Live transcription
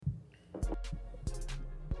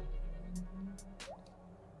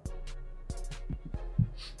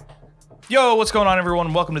Yo, what's going on,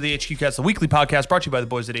 everyone? Welcome to the HQ Cast, the weekly podcast brought to you by the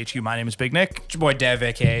boys at HQ. My name is Big Nick. It's your boy Dev,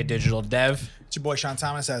 aka Digital Dev. It's your boy Sean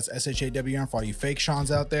Thomas. That's SHAWN for all you fake Seans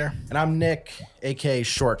out there. And I'm Nick, aka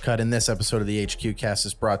Shortcut, and this episode of the HQ Cast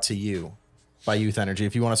is brought to you by Youth Energy.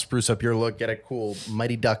 If you want to spruce up your look, get a cool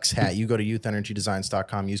Mighty Ducks hat, you go to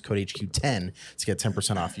youthenergydesigns.com, use code HQ10 to get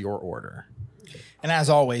 10% off your order. And as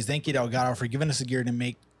always, thank you to Elgato for giving us a gear to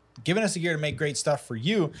make great stuff for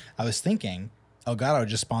you. I was thinking Elgato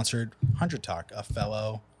just sponsored 100 Talk, a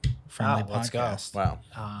fellow friendly Let's go. podcast. Wow.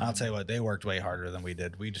 I'll tell you what, they worked way harder than we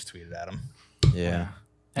did. We just tweeted at them. Yeah.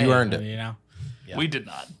 Hey, You earned it. You know, Yeah. We did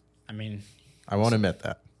not. I mean, I won't admit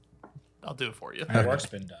that. I'll do it for you. our work's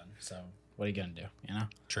been done. So what are you gonna do? You know?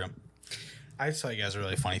 True. I just tell you guys a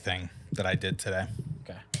really funny thing that I did today.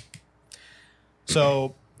 Okay.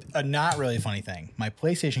 So, a not really funny thing. My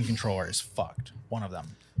PlayStation controller is fucked. One of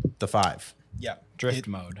them. The 5. Yeah. Drift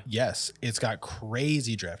mode. Yes. It's got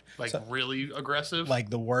crazy drift. Like really aggressive. Like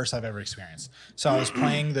the worst I've ever experienced. So I was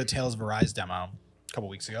playing the Tales of Arise demo a couple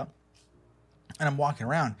weeks ago, and I'm walking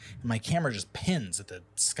around, and my camera just pins at the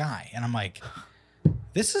sky, and I'm like,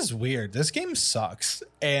 this is weird. This game sucks.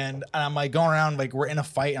 And I'm like going around, like we're in a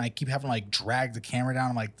fight, and I keep having to like drag the camera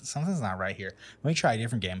down. I'm like, something's not right here. Let me try a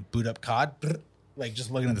different game. Boot up COD, like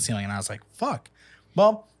just looking at the ceiling, and I was like, fuck.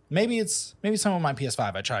 Well, maybe some of my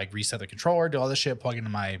PS5. I try like reset the controller, do all this shit, plug into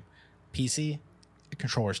my PC. The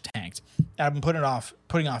controller's tanked. And I've been putting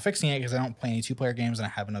off fixing it because I don't play any 2-player games and I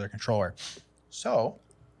have another controller. So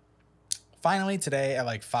finally today at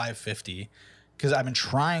like 5:50, because I've been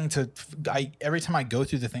trying to, every time I go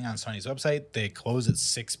through the thing on Sony's website, they close at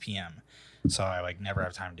 6 p.m. So I like never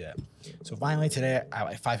have time to do it. So finally today at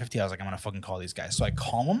like 5:50, I was like, I'm gonna fucking call these guys. So I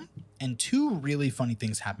call them, and two really funny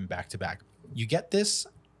things happen back to back. You get this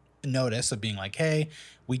notice of being like, hey,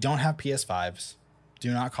 we don't have PS5s.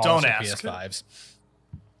 Do not call us with PS5s.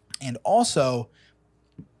 And also,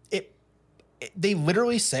 they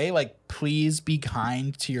literally say, like, please be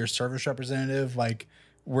kind to your service representative. Like,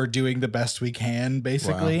 we're doing the best we can,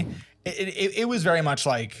 basically. Wow. It was very much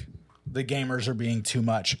like the gamers are being too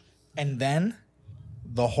much. And then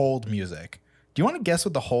the hold music. Do you want to guess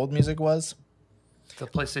what the hold music was? The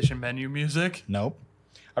PlayStation menu music. Nope.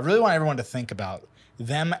 I really want everyone to think about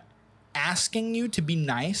them asking you to be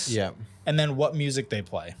nice. Yeah. And then what music they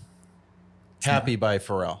play. Happy by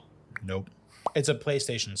Pharrell. Nope. It's a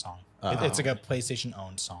PlayStation song. It's like a PlayStation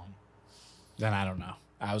owned song. Then I don't know.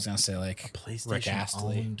 I was gonna say like Rick PlayStation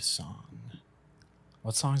Astley. owned song.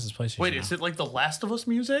 What songs is PlayStation? Wait, on? is it like the Last of Us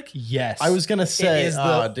music? Yes. I was going to say,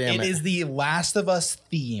 damn it it. is the Last of Us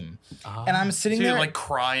theme. And I'm sitting So you're there like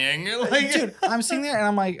crying. Like, dude, I'm sitting there and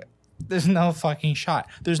I'm like, there's no fucking shot.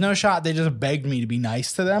 There's no shot. They just begged me to be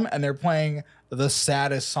nice to them, and they're playing the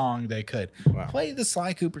saddest song they could. Wow. Play the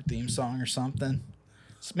Sly Cooper theme song or something.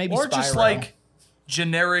 Maybe or just Spyro. like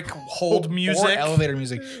generic hold music. Or elevator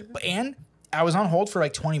music. And I was on hold for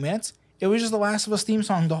like 20 minutes. It was just the Last of Us theme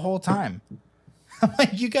song the whole time. I'm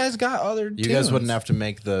like, you guys got other You tunes. guys wouldn't have to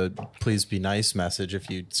make the please be nice message if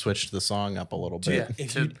you switched the song up a little bit. Yeah,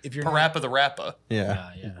 If to you're Parappa the Rappa.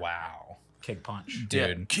 Yeah. Yeah. Wow. Kick punch.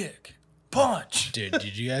 Dude. Yeah. Kick. Punch. Dude,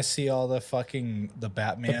 did you guys see all the Batman? The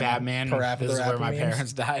Batman. Parappa This the is where Rapper my memes?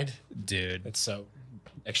 parents died. Dude. It's so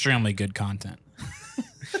extremely good content.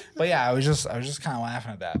 But yeah, I was just kind of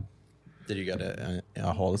laughing at that. Did you get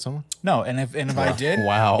a hold of someone? No, and if I did,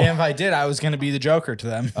 Wow. and if I did, I was going to be the Joker to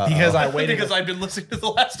them because I waited. Because I've been listening to The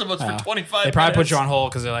Last of Us for 25 They probably minutes. put you on hold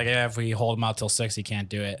because they're like, yeah, if we hold him out till 6, he can't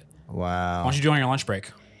do it. Wow. Why don't you do it on your lunch break?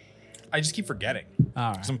 I just keep forgetting All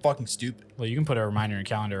right. because I'm fucking stupid. Well, you can put a reminder in your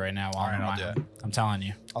calendar right now. While All right, I'm I'll do reminding. I'm telling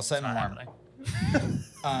you, I'll set an alarm.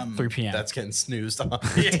 3 p.m. That's getting snoozed on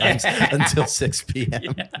times until 6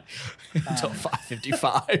 p.m. until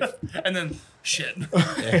 5:55. And then shit.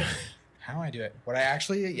 How do I do it? I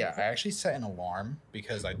actually set an alarm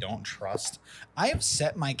because I don't trust. I have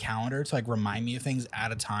set my calendar to like remind me of things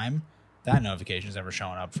at a time. That notification's never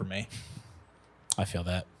showing up for me. I feel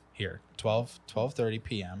that. Here, 12:30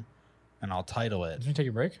 p.m. and I'll title it Did you take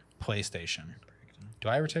a break? PlayStation. Do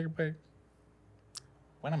I ever take a break?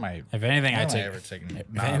 When am I? If anything, I when am take. ever taking? If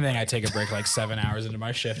anything, I take a break like 7 hours into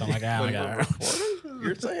my shift. I'm like, oh my god.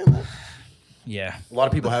 You're saying that? Yeah. A lot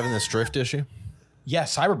of people having this drift issue. Yeah,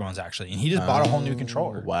 Cyberbones actually, and he just bought a whole new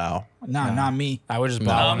controller. Wow. Nah, not me. I would just buy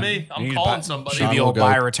Not one. me. I'm You need to calling buy- somebody. Do the Sean old will go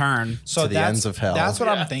buy return, So to the ends of hell. That's what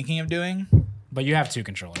Yeah. I'm thinking of doing. but you have 2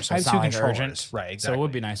 controllers, so I it's have not 2 like controllers. urgent. Right, So exactly. it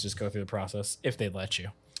would be nice to just go through the process if they'd let you.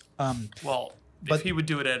 Well, But- if he would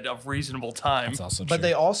do it at a reasonable time. That's also true. But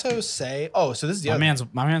they also say, oh, so this is the my other.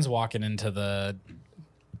 man's walking into the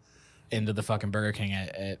into the fucking Burger King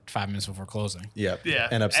at 5 minutes before closing. Yep. Yeah.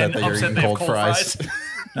 And upset that you're eating they have cold fries.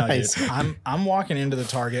 No, Nice. dude, I'm walking into the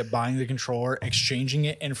Target, buying the controller, exchanging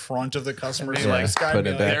it in front of the customer. Being So like, this guy put be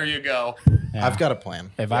it like, back. There you go. Yeah. I've got a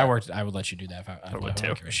plan. If I worked, I would let you do that. If I would too.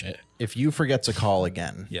 don't give a shit. If you forget to call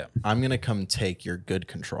again, Yeah. I'm gonna come take your good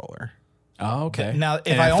controller. Oh, okay. Now, if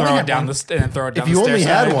and I then only throw had it down one- the and then throw it down If you the only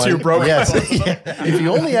stairs had and one, two broke. yes. If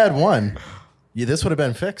you only had one, this would have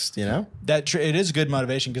been fixed. You know. it is good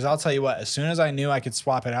motivation because I'll tell you what. As soon as I knew I could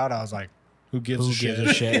swap it out, I was like, "Who gives Who a shit?"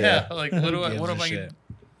 gives a shit? Yeah. Like, what do I? gives What a am I? shit?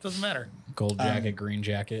 Doesn't matter. Gold jacket, green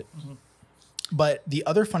jacket. But the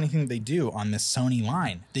other funny thing they do on this Sony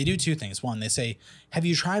line, they do two things. One, they say, "Have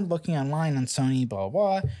you tried looking online on Sony? Blah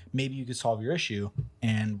blah. Maybe you could solve your issue."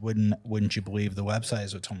 And wouldn't you believe the website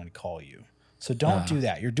is what told me to call you. So don't do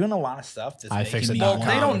that. You're doing a lot of stuff that's I making fix it me dot Well, com. want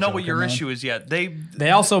they to don't know Joker what your mode. issue is yet. They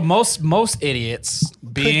Also, most idiots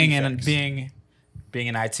being fixed.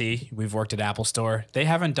 in IT, we've worked at Apple Store. They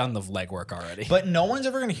haven't done the legwork already. But no one's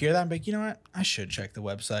ever going to hear that and be like, you know what? I should check the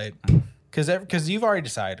website because you've already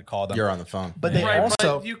decided to call them. You're on the phone. But they right,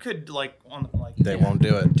 also, but you could like on like They won't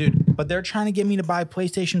do it. dude. But they're trying to get me to buy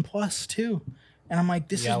PlayStation Plus too, and I'm like,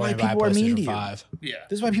 this is why people are mean to you. yeah.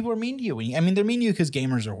 This is why people are mean to you. I mean, they're mean to you because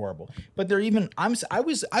gamers are horrible. But they're even. I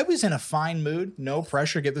was in a fine mood, no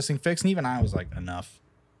pressure, get this thing fixed, and even I was like, enough.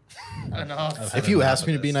 Enough. If you ask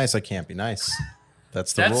me to be nice, I can't be nice.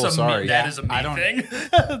 That's the That's rule. a Sorry. me, that is a me I don't- thing.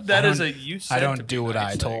 That is a you. Said I to don't be do what nice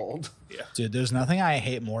I thing. told. Dude, there's nothing I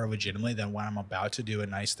hate more legitimately than when I'm about to do a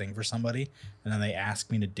nice thing for somebody, and then they ask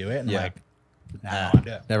me to do it, and Yeah. I'm like, nah, I don't want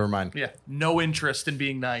to do it. Never mind. Yeah, no interest in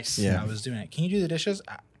being nice. Yeah. And I was doing it. Can you do the dishes?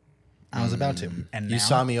 I was about to. And You now,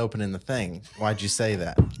 saw me opening the thing. Why'd you say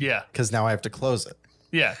that? yeah, Because now I have to close it.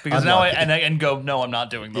 yeah. Because now Unlucky. I go. No, I'm not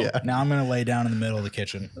doing them. Yeah. Now I'm gonna lay down in the middle of the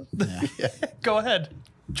kitchen Go ahead.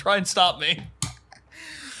 Try and stop me.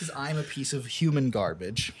 because I'm a piece of human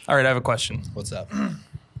garbage. All right, I have a question. What's up?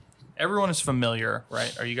 Everyone is familiar,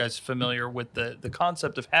 right? Are you guys familiar with the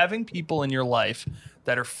concept of having people in your life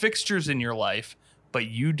that are fixtures in your life, but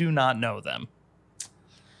you do not know them?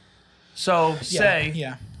 So say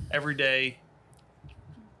yeah. every day,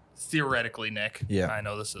 theoretically, Nick. Yeah. I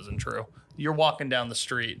know this isn't true. You're walking down the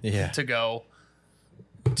street Yeah. to go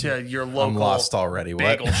to your local I'm lost already. What?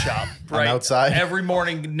 bagel shop. I'm Right? outside. Every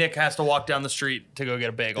morning, Nick has to walk down the street to go get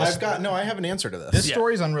a bagel. I have an answer to this. This Yeah.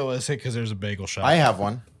 story's unrealistic because there's a bagel shop. I have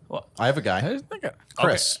one. Well, I have a guy.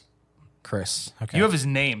 Chris. Chris. Okay. you have his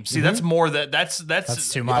name. See, that's more that that's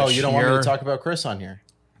too much. Oh, you don't want me to You're- talk about Chris on here?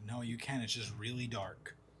 No, you can. It's just really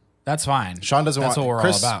dark. That's fine. Sean doesn't That's want. what we're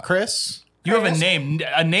Chris, all about. Chris. You have a name.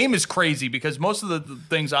 A name is crazy because most of the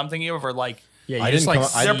things I'm thinking of are like Yeah, you I just didn't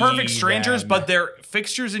like come- I- they're see perfect strangers, them. but they're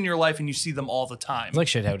fixtures in your life and you see them all the time. It's like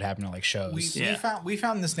shit that would happen at like shows. Yeah. We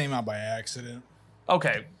found this name out by accident.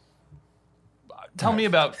 Okay. Tell me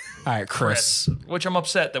about All right, Chris, which I'm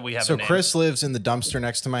upset that we have. So a name. Chris lives in the dumpster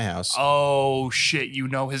next to my house, Oh shit! You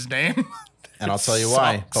know his name? and I'll tell you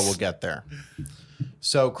why, sucks. but we'll get there.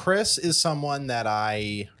 So Chris is someone that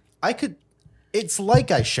I could. It's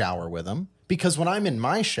like I shower with him because when I'm in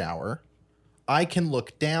my shower, I can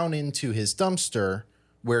look down into his dumpster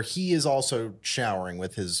where he is also showering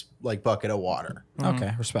with his like bucket of water.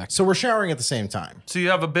 Okay, respect. So we're showering at the same time. So you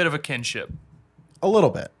have a bit of a kinship. A little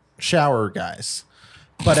bit. Shower guys.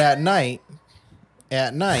 But at night,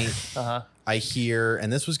 I hear,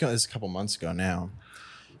 and this is a couple months ago now,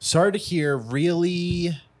 started to hear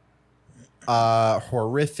really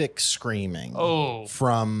horrific screaming Oh,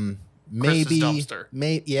 from Chris's maybe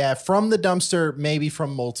dumpster. from the dumpster, maybe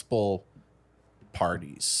from multiple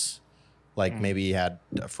parties. Like maybe he had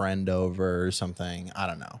a friend over or something. I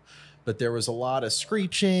don't know. But there was a lot of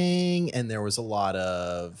screeching and there was a lot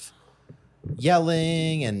of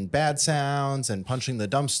yelling and bad sounds and punching the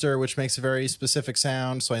dumpster, which makes a very specific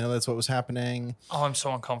sound. So I know that's what was happening. oh, I'm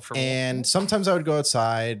so uncomfortable. And sometimes I would go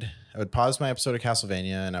outside. I would pause my episode of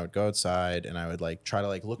Castlevania and I would go outside and I would like try to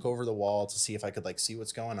like look over the wall to see if I could like see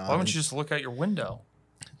what's going on. Why don't you just look out your window?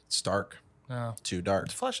 It's dark. No, Too dark.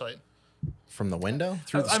 flashlight. From the window?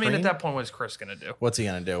 Through the I mean, at screen? that point, what is Chris gonna do? What's he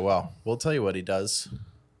gonna do? Well, we'll tell you what he does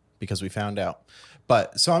because we found out.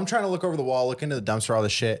 But so I'm trying to look over the wall, look into the dumpster, all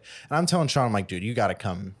this shit, and I'm telling Sean, I'm like, dude, you got to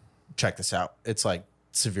come check this out. It's like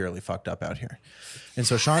severely fucked up out here. And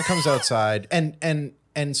so Sean comes outside, and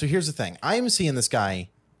so here's the thing: I am seeing this guy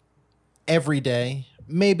every day,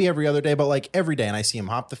 maybe every other day, but like every day, and I see him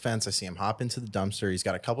hop the fence, I see him hop into the dumpster. He's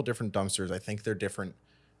got a couple different dumpsters. I think they're different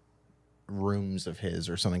rooms of his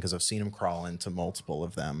or something because I've seen him crawl into multiple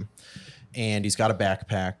of them. And he's got a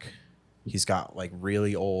backpack. He's got like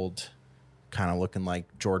really old, kind of looking like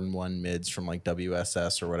Jordan 1 mids from like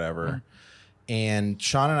WSS or whatever. And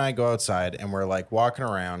Sean and I go outside and we're like walking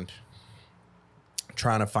around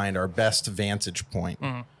trying to find our best vantage point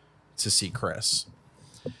to see Chris.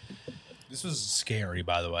 This was scary,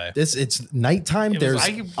 by the way. It's nighttime. There's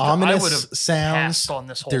I ominous would've sounds. passed on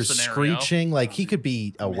this whole There's scenario. screeching. Like he could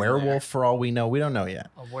be a werewolf for all we know. We don't know yet.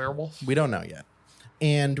 A werewolf? We don't know yet.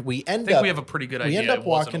 And we I end think up we have a pretty good we idea end up it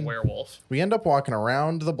wasn't walking- a werewolf. we end up walking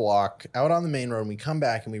around the block out on the main road, and we come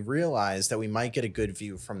back and we realize that we might get a good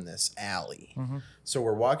view from this alley. So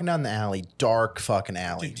we're walking down the alley, dark fucking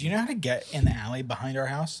alley. Dude, do you know how to get in the alley behind our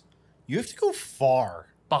house? You have to go far.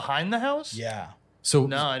 Behind the house? Yeah. So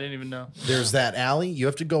No, I didn't even know. there's that alley. You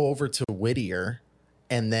have to go over to Whittier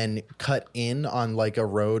and then cut in on like a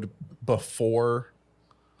road before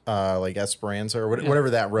like Esperanza or whatever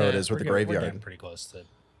that road Yeah, is with the We're graveyard. getting pretty close to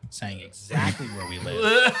saying exactly where we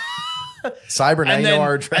live. Cyber, now you know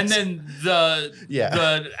our address. and then the Yeah.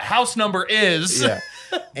 the house number is Yeah.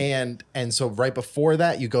 And so right before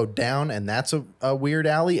that you go down and that's a weird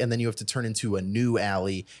alley, and then you have to turn into a new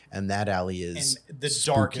alley, and that alley is In the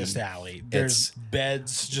spooky. darkest alley. There's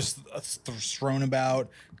beds just thrown about,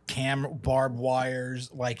 barbed wires,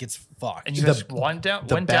 like it's fucked. and you guys went down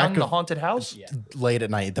the back the of- haunted house? Yeah. late at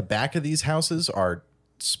night. The back of these houses are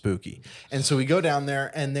spooky. And so we go down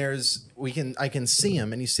there and I can see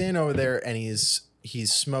him, and he's standing over there and he's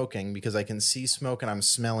smoking, because I can see smoke and I'm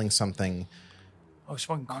smelling something. Oh, he's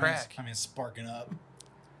smoking crack. I mean, sparking up.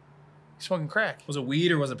 He's smoking crack. Was it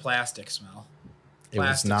weed or was it plastic smell? It was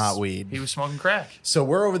Plastics. not weed. He was smoking crack. So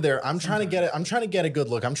we're over there. I'm trying to get a good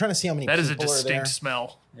look. I'm trying to see how many That is a people are there. distinct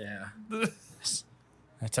smell. Yeah.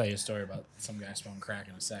 I'll tell you a story about some guy smoking crack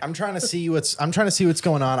in a second. I'm trying to see what's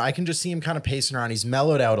going on. I can just see him kind of pacing around. He's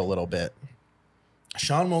mellowed out a little bit.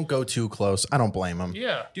 Sean won't go too close. I don't blame him.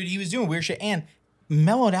 Yeah. Dude, he was doing weird shit and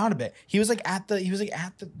mellowed out a bit. He was like at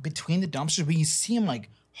the between the dumpsters, but you see him like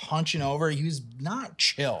hunching over. He was not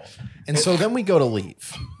chill. And so then we go to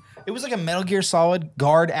leave. It was like a Metal Gear Solid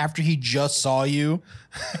guard after he just saw you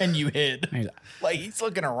and you hid. Like he's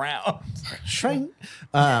looking around. Shring.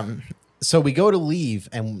 So we go to leave,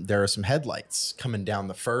 and there are some headlights coming down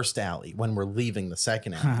the first alley when we're leaving the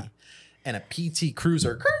second alley. And a PT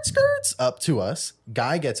Cruiser skirts up to us.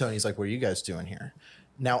 Guy gets out and he's like, "What are you guys doing here?"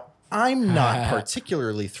 Now, I'm not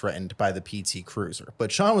particularly threatened by the PT Cruiser,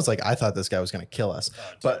 but Sean was like, "I thought this guy was going to kill us."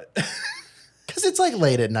 But because it's like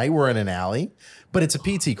late at night, we're in an alley, but it's a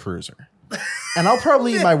PT Cruiser. And I'll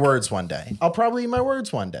probably eat my words one day.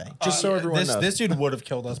 Just so everyone knows. This dude would have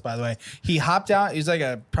killed us, by the way. He hopped out. He's like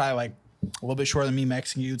probably like a little bit shorter than me,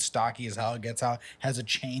 Mexican dude, stocky as hell. Gets out, has a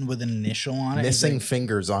chain with an initial on it. Missing He's like,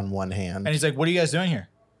 fingers on one hand. and he's like, "What are you guys doing here?"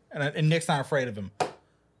 And Nick's not afraid of him.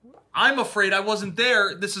 I'm afraid I wasn't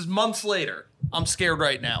there. This is months later. I'm scared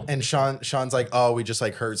right now. And Sean's like, "Oh, we just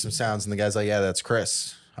like heard some sounds," and the guy's like, "Yeah, that's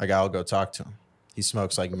Chris. I'll go talk to him. He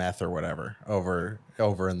smokes like meth or whatever over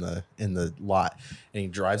in the lot." And he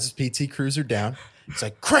drives his PT Cruiser down. He's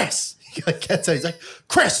like, "Chris!" He like gets out. He's like,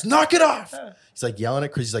 "Chris, knock it off!" He's like yelling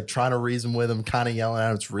at Chris. He's like trying to reason with him, kind of yelling at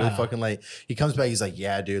him. It's really fucking late. He comes back. He's like,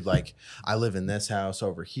 "Yeah, dude. Like, I live in this house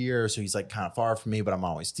over here, so he's like kind of far from me, but I'm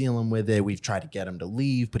always dealing with it. We've tried to get him to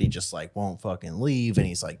leave, but he just like won't fucking leave. And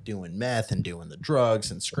he's like doing meth and doing the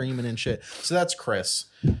drugs and screaming and shit." So that's Chris.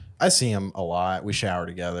 I see him a lot. We shower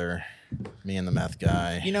together. Me and the meth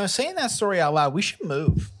guy. You know, saying that story out loud, we should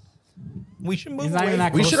move. We should move. He's not away even that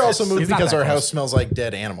from- We close. should also move He's not because that our close. house smells like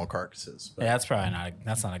dead animal carcasses. But Yeah, that's probably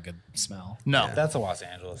not a good smell. No. That's a Los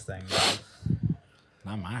Angeles thing.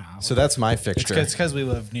 Not my house. so that's my It's fixture. because we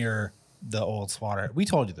live near the old slaughter. We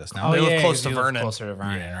told you this. Now They live close 'cause to you live Vernon. Closer to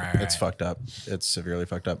Vernon, right? It's fucked up. It's severely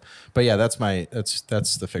fucked up. But yeah, that's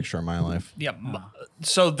the fixture of my life. Yeah.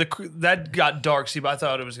 So that got dark. See, but I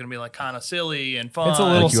thought it was going to be like kind of silly and fun. It's a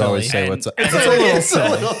little Like you always silly. say, what's up? It's a little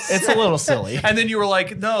silly. It's a little silly. And then you were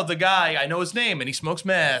like, "No, the guy, I know his name, and he smokes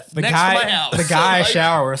meth The next guy, to my house." the guy I So, like,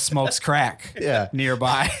 shower with smokes crack. Yeah.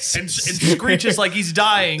 nearby. and screeches like he's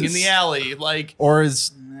dying in the alley. Like, Or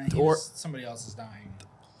is or Somebody else is dying.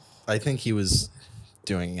 I think he was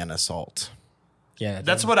doing an assault. Yeah,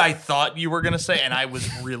 that's what I thought you were going to say, and I was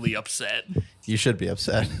really upset. You should be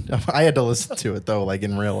upset. I had to listen to it though, like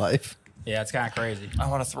in real life. Yeah, it's kind of crazy. I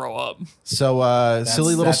want to throw up. So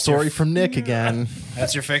silly little that's your story from Nick again.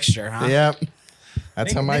 That's your fixture, huh? Yep.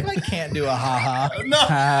 That's how my Nick like can't do a ha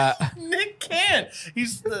ha. No, Nick can't.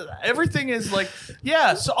 He's everything is like,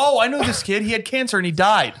 yeah. So, I know this kid. He had cancer and he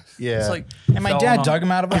died. Yeah. It's like, And my Fell dad in a- dug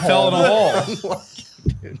him out of a hole. Fell in a hole.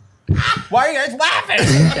 Why are you guys laughing?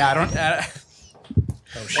 Yeah, I don't.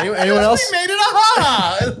 anyone else? we made it a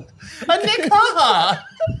ha-ha. A Nick ha-ha.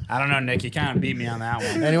 I don't know, Nick. You kind of beat me on that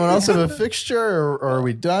one. Anyone else have a fixture, or are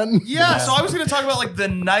we done? Yeah, so I was going to talk about like the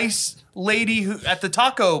nice lady who at the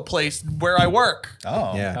taco place where I work.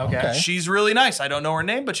 Oh, Yeah. Okay. She's really nice. I don't know her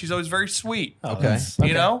name, but she's always very sweet. Okay.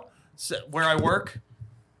 You know, so where I work,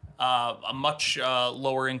 a much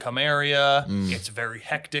lower income area. It's very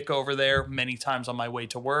hectic over there. Many times on my way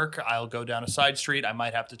to work, I'll go down a side street. I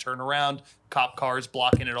might have to turn around. Cop cars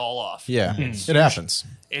blocking it all off. Yeah, it happens.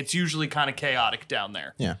 It's usually kind of chaotic down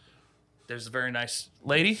there. Yeah. There's a very nice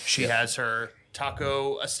lady. She has her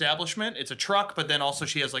taco establishment. It's a truck, but then also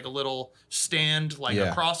she has like a little stand like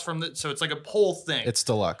Yeah. across from the. So it's like a whole thing. It's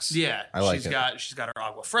deluxe. yeah. I like she's it. got her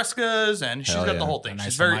agua frescas and she's Hell got yeah. the whole thing. Nice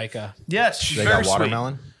She's very Jamaica. yes. She's They very got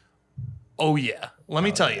watermelon. sweet. Oh yeah. Let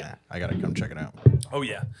me tell you. Yeah, I gotta come check it out. Oh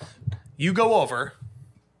yeah. You go over.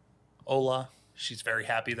 Hola. She's very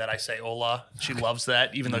happy that I say hola. She loves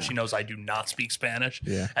that, even though she knows I do not speak Spanish.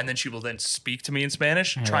 Yeah. And then she will then speak to me in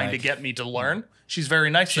Spanish, trying to like- get me to learn. She's very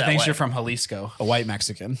nice. She that thinks way. you're from Jalisco, a white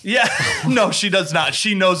Mexican. Yeah. No, she does not.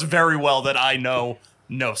 She knows very well that I know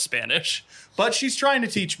no Spanish. But she's trying to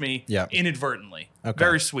teach me Yeah. inadvertently. Okay.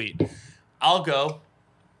 Very sweet. I'll go.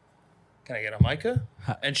 Can I get a Micah?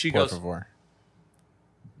 And she Por goes favor.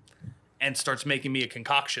 and starts making me a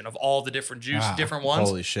concoction of all the different juice, Ah, different ones.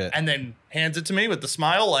 holy shit. And then hands it to me with the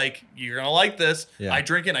smile, like, you're going to like this. Yeah. I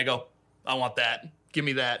drink it and I go, I want that. Give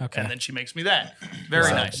me that. Okay. And then she makes me that.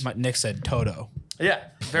 Very nice. Nick said Toto. Yeah.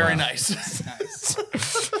 Very nice.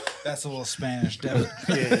 That's a little Spanish.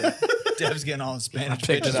 Dev's getting all the Spanish.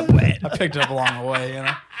 Picked it bitches. up. I picked it up along the way, you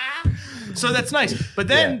know. So that's nice. But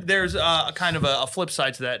then Yeah. there's a kind of a flip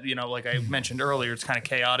side to that. You know, like I mentioned earlier, it's kind of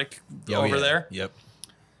chaotic over there. Yep.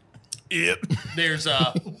 There's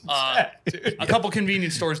a couple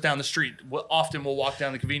convenience stores down the street. Often we'll walk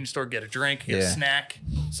down the convenience store, get a drink, get a Yeah. snack,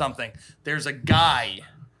 something. There's a guy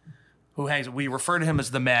who hangs. We refer to him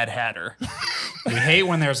as the Mad Hatter. We hate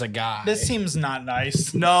when there's a guy. This seems not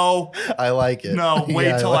nice. No, I like it. no. Wait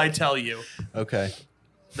Yeah, till like- I tell you. Okay.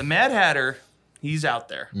 The Mad Hatter, he's out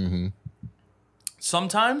there. Mm-hmm.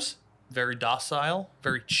 Sometimes very docile,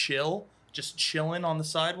 very chill, just chilling on the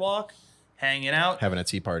sidewalk, hanging out, Having a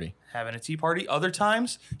tea party. having a tea party. Other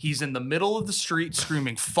times, he's in the middle of the street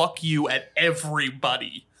screaming "fuck you" at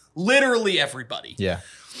everybody. Literally everybody. Yeah.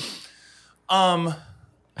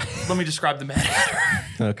 Let me describe the Mad Hatter.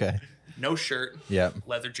 Okay. No shirt, Yep.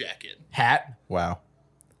 leather jacket, Hat. Wow.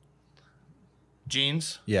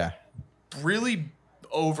 jeans, Yeah. really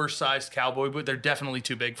oversized cowboy boot. They're definitely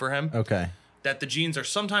too big for him. Okay. That the jeans are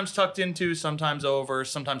sometimes tucked into, sometimes over,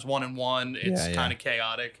 sometimes one and one. It's Yeah. kind of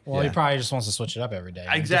chaotic. Well, Yeah. he probably just wants to switch it up every day.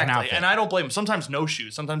 Different Exactly. outfit. And I don't blame him. Sometimes no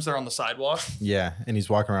shoes. Sometimes they're on the sidewalk. Yeah. And he's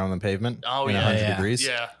walking around on the pavement. Oh, in yeah. 100 Yeah. degrees.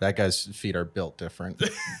 Yeah. That guy's feet are built different.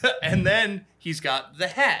 And then he's got the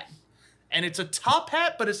hat. And it's a top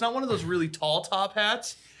hat, but it's not one of those really tall top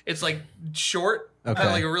hats. It's like short, Okay.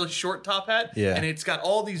 like a really short top hat. Yeah. And it's got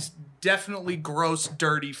all these definitely gross,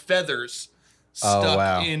 dirty feathers Oh, stuck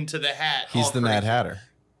wow. into the hat. He's all the Mad crazy. Hatter.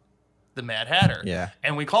 The Mad Hatter. Yeah.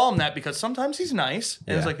 And we call him that because sometimes he's nice.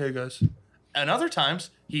 And it's Yeah. like, hey, guys. And other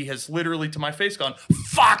times, he has literally to my face gone,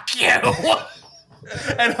 fuck you.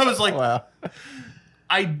 And I was like, Wow.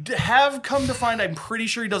 have come to find I'm pretty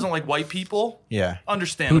sure he doesn't like white people. Yeah.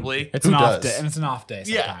 Understandably. It's Who an off does? day, and it's an off day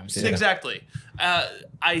Yeah, sometimes. exactly.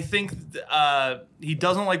 I think he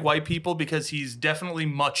doesn't like white people because he's definitely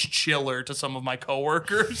much chiller to some of my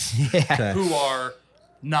coworkers Okay. who are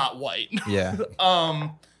not white. Yeah.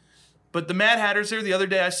 But the Mad Hatter's here. The other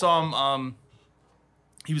day I saw him.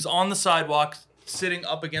 He was on the sidewalk, sitting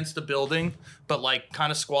up against a building, but like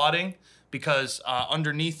kind of squatting because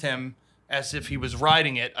underneath him, as if he was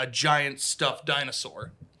riding it, a giant stuffed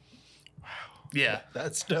dinosaur. Wow. Yeah.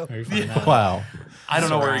 That's dope. Where you find that? Wow. I don't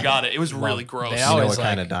know where he got it. It was really gross. they You know always what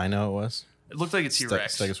kind like- of dino it was? It looked like a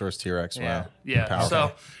T-Rex. Stegosaurus T-Rex. Yeah. Wow. Yeah. Powerful.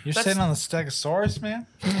 So You're that's, sitting on the Stegosaurus, man?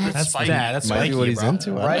 that's spiky. That's Might be spiky, what he's bro.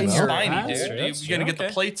 into. I Right don't in know. your- Spiny, That's dude. true, You're that's gonna true. get the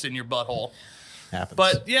Okay. plates in your butthole. Happens.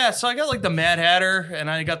 But yeah, so I got like the Mad Hatter, and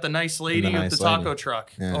I got the nice lady The with nice the taco lady.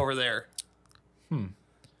 truck Yeah. over there.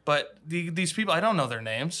 But these people, I don't know their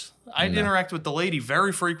names. I No. interact with the lady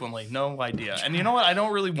very frequently. No idea. And you know what? I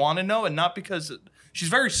don't really want to know, and not because she's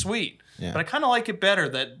very sweet. Yeah. But I kind of like it better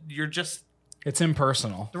that you're just It's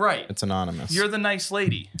impersonal. right. It's anonymous. You're the nice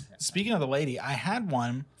lady. Speaking of the lady, I had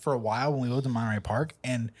one for a while when we lived in Monterey Park,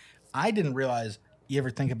 and I didn't realize. You ever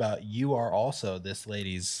think about you are also this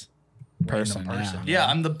lady's Person, random person? Yeah,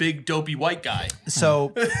 I'm the big dopey white guy.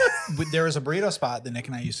 So there was a burrito spot that Nick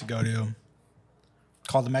and I used to go to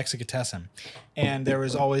called the Mexicatessen. And there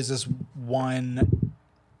was always this one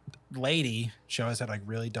lady, she always had like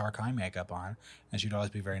really dark eye makeup on, and she'd always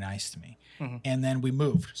be very nice to me. Mm-hmm. And then we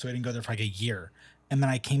moved, so I didn't go there for like a year. And then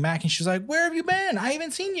I came back, and she was like, "Where have you been? I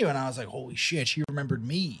haven't seen you." And I was like, "Holy shit, she remembered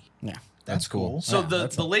me." Yeah. That's cool. So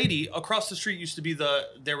the lady across the street used to be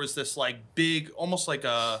there was this like big, almost like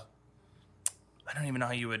I don't even know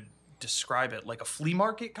how you would describe it, like a flea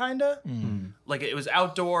market kind of. Like it was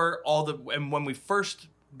outdoor. And when we first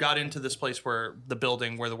got into this place where the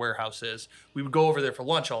building where the warehouse is, we would go over there for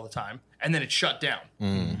lunch all the time, and then it shut down.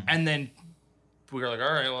 And then we were like,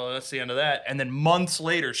 all right, well, that's the end of that. And then months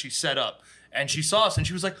later, she set up and she saw us and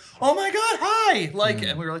she was like, oh my God, hi. Like,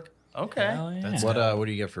 and we were like, okay. Hell yeah. What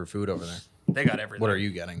do you get for food over there? They got everything. What are you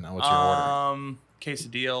getting now? What's your order?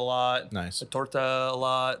 Quesadilla a lot. Nice. A torta a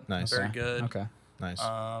lot. Nice. Very good. Okay. Nice.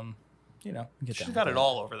 You know, Get she's down got with it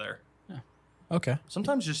all over there. Okay.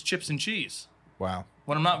 Sometimes just chips and cheese. Wow.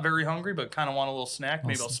 When I'm not very hungry but kind of want a little snack,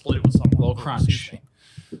 maybe I'll split it with something. A little crunch.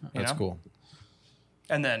 That's know? cool.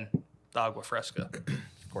 And then the agua fresca.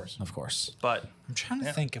 Of course. Of course. But I'm trying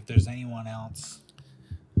to think if there's anyone else.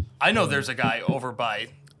 I know there's a guy over by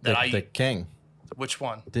that The king. Which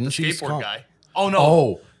one? Didn't the she just skateboard call- guy? Oh no.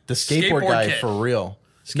 Oh, the skateboard guy kid. for real.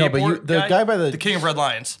 No, but Skateboard the guy by the King of Red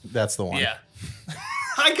Lions. That's the one. Yeah.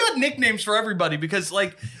 I got nicknames for everybody because,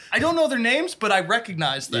 like, I don't know their names, but I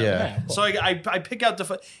recognize them. Yeah. So I pick out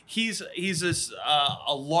he's this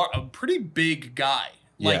a pretty big guy.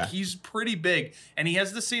 Like Yeah. he's pretty big, and he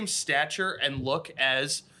has the same stature and look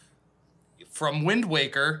as from Wind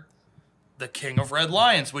Waker, the King of Red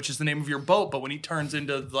Lions, which is the name of your boat. But when he turns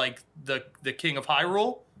into like the King of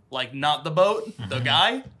Hyrule, like not the boat, the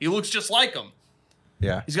guy, he looks just like him.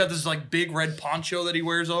 Yeah. He's got this like big red poncho that he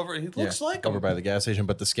wears over. He looks like over him. by the gas station.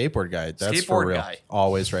 But the skateboard guy, that's for Skateboard real. guy.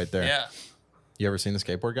 Always right there. Yeah. You ever seen the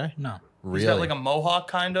skateboard guy? No. Really? He's got like a mohawk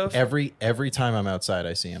kind of. every time I'm outside,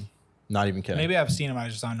 I see him. Not even kidding. Maybe I've seen him. I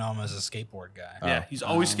just don't know him as a skateboard guy. Yeah, he's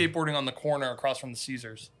always skateboarding on the corner across from the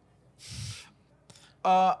Caesars.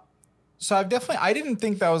 So I didn't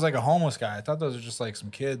think that was like a homeless guy. I thought those were just like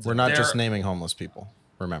some kids. We're not just They're- naming homeless people.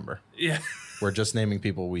 Remember, Yeah. we're just naming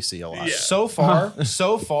people we see a lot. Yeah. So far,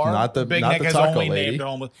 Not the- Big not Nick the has taco only lady. named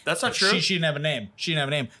homeless. That's not true. She didn't have a name. She didn't have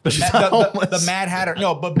a name. But she's not homeless. The Mad Hatter.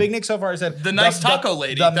 No, but Big Nick so far said The nice taco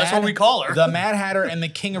lady. That's what we call her. The Mad Hatter and the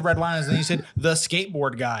King of Red Lions. And then you said the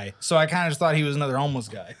skateboard guy. So I kind of just thought he was another homeless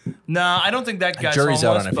guy. Nah, I don't think that guy's Jury's homeless.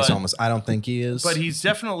 out on if he's homeless. I don't think he is. But he's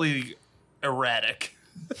definitely erratic.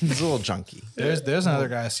 he's a little junky. There's another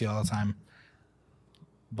guy I see all the time.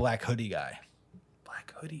 Black hoodie guy.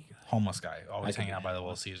 Black hoodie guy. Homeless guy. Always hanging out by the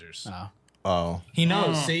Little Caesars. Oh, He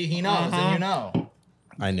knows. See, he knows, and you know.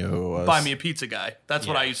 I knew who it was. Buy me a pizza guy. That's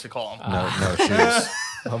what I used to call him. No shoes.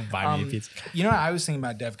 I'll buy me a pizza. You know what I was thinking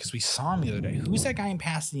about, Dev, because we saw him the other day. Who's that guy in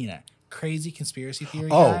Pasadena? Crazy conspiracy theory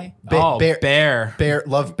Oh, guy? Bear.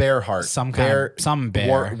 Love Bearheart. Some kind. Some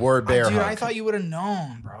bear. Ward Bearheart. Dude, I thought you would have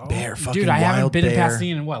known, bro. Bear. Fucking Dude, I haven't wild been in bear.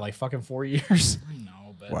 Pasadena in what, like fucking 4 years?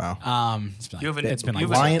 No, but Wow. It's been like, You haven't, it's been you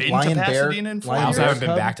like haven't Lion- been Lion to Bear- Pasadena in 4 I Lion years? also Bear haven't been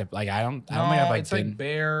Cub? back to like I don't think I've like it's been. like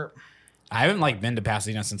Bear. I haven't like been to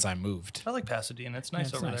Pasadena since I moved. I like Pasadena. It's nice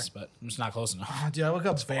It's over nice, there. but I'm just not close enough. Oh, dude, I look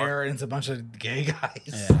up Bear and it's a bunch of gay guys.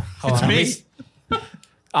 Yeah. Hold on, let me. s-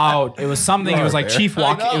 Oh, it was something. It was like Bear. Chief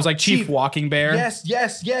Walk. I know. It was like Chief Chief- Walking Bear.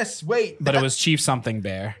 Yes. Wait. But it was Chief something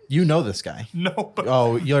Bear. You know this guy. No, but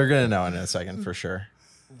Oh, you're gonna know in a second for sure.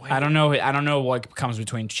 I don't know. I don't know what comes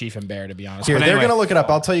between Chief and Bear, to be honest. Here, But they're anyway, gonna look it up.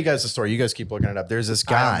 I'll tell you guys the story. You guys keep looking it up. There's this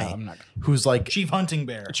I don't guy know, I'm not- who's like Chief Hunting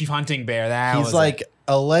Bear. Chief Hunting Bear. That he's was like it.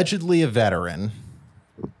 allegedly a veteran.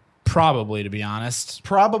 Probably, to be honest.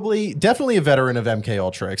 Probably, definitely a veteran of MK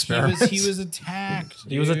Ultra experiments. He was attacked.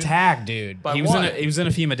 He was dude. attacked, dude. By He was what? in a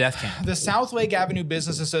FEMA death camp. The South Lake Avenue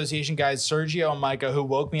Business Association guys Sergio and Micah, who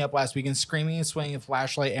woke me up last weekend screaming and swinging a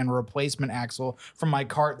flashlight and a replacement axle from my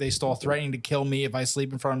cart they stole, threatening to kill me if I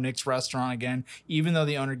sleep in front of Nick's restaurant again, even though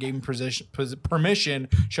the owner gave me permission,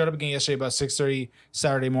 showed up again yesterday about 6:30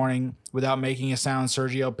 Saturday morning without making a sound.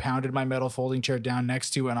 Sergio pounded my metal folding chair down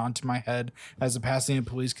next to and onto my head, as the Pasadena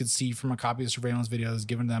police could see from a copy of the surveillance video that was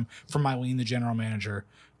given to them from Mylene, the general manager.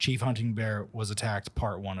 Chief Hunting Bear was attacked,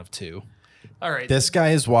 part 1 of 2. all right. This guy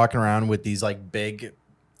is walking around with these like big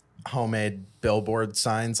homemade billboard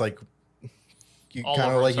signs, like you All kind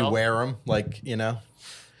of over like you himself? wear them, like you know.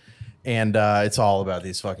 And it's all about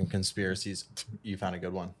these fucking conspiracies. You found a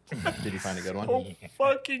good one. Did you find a good one?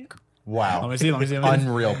 Fucking. Wow. Let me see.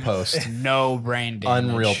 Unreal post. No brain damage.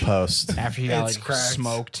 Unreal post. After he got It's like cracked.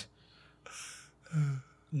 smoked.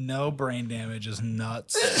 No brain damage is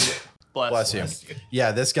nuts. Bless you.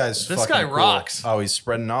 Yeah, this guy's This fucking guy cool. rocks. Oh, he's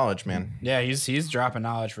spreading knowledge, man. Yeah, he's dropping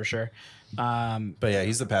knowledge for sure. But yeah,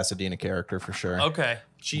 he's the Pasadena character for sure. Okay.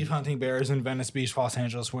 Chief hunting bears in Venice Beach, Los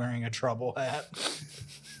Angeles, wearing a trouble hat.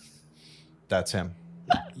 That's him.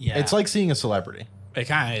 Yeah, It's like seeing a celebrity. It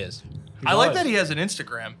kind of is. I like that he has an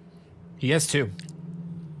Instagram. He has two.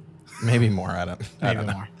 Maybe more. I don't Maybe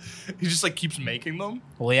know. more. He just like keeps making them.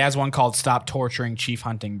 Well, he has one called "Stop Torturing Chief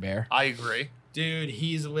Hunting Bear." I agree. dude.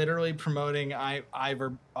 He's literally promoting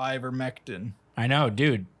ivermectin. I know,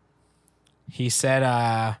 dude. He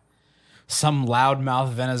said some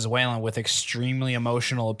loudmouth Venezuelan with extremely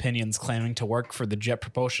emotional opinions claiming to work for the Jet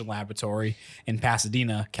Propulsion Laboratory in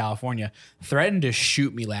Pasadena, California, threatened to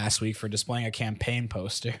shoot me last week for displaying a campaign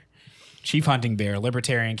poster. Chief Hunting Bear,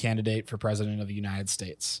 libertarian candidate for president of the United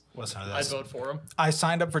States. Listen to I'd this. vote for him. I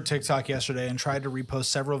signed up for TikTok yesterday and tried to repost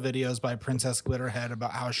several videos by Princess Glitterhead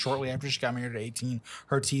about how shortly after she got married at 18,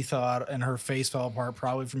 her teeth fell out and her face fell apart,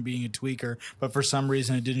 probably from being a tweaker. But for some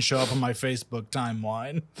reason, it didn't show up on my Facebook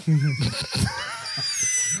timeline.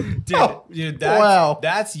 Dude,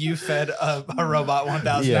 that's you fed a robot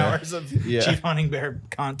 1,000 Yeah. hours of Yeah. Chief Hunting Bear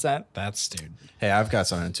content. That's dude. Hey, I've got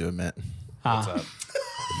something to admit. What's up?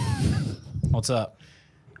 What's up?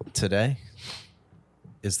 Today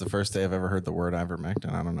is the first day I've ever heard the word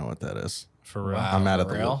ivermectin. I don't know what that is. For real? I'm mad at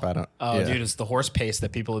the real? loop. I don't. Oh, yeah. dude, it's the horse paste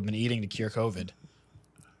that people have been eating to cure COVID.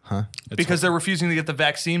 Huh? Because they're refusing to get the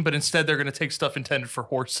vaccine, but instead they're going to take stuff intended for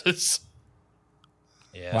horses.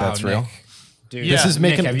 Yeah, That's real? Dude, This is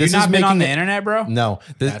making- Have this you is not been on the making it- internet, bro? No,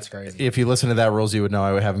 That's crazy. If you listen to that rules, you would know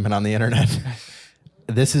I haven't been on the internet.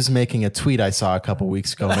 This is making a tweet I saw a couple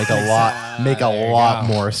weeks ago make a lot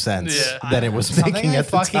more sense Yeah. than it was Something making I at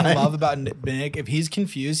the fucking time. love about Nick, if he's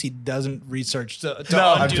confused, he doesn't research to No, undo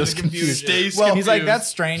I'm the just confusion. confused. Well, He's like, confused. that's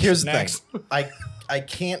strange. Here's the Next. thing. I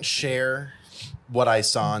can't share what I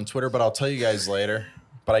saw on Twitter, but I'll tell you guys later.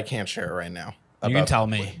 But I can't share it right now. You can About- tell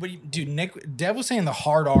me. What do you, dude, Nick, Dev was saying the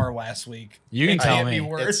hard R last week. You can It tell can't me. be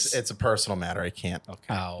worse. It's a personal matter. I can't.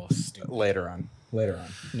 Oh, stupid. Later on. Let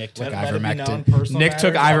Nick took it be known, ivermectin. personal Nick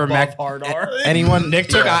took matters above ivermectin. hard R. Anyone? Nick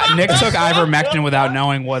took ivermectin without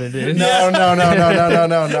knowing what it is. No.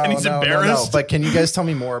 And he's no. embarrassed. But can you guys tell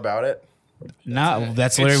me more about it? No,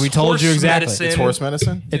 that's literally we It's told you horse exactly. medicine. It's horse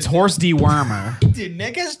medicine. It's horse dewormer. Dude,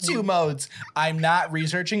 Nick has two modes. I'm not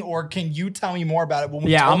researching, or can you tell me more about it when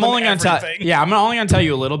we Yeah, told I'm him only gonna tell. everything? Yeah, I'm only gonna tell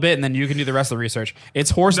you a little bit, and then you can do the rest of the research. It's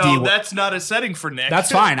horse No, dewormer. that's not a setting for Nick.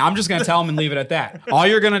 That's fine. I'm just gonna tell him and leave it at that. All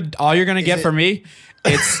you're gonna get from me,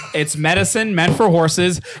 it's medicine meant for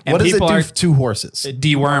horses, and What does it people do are to horses? it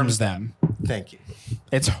deworms them. Thank you.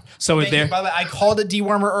 It's so Thank you. there. By the way, I called it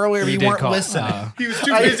dewormer earlier, but you did weren't call- listening. He was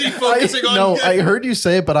too busy focusing on. No, I heard you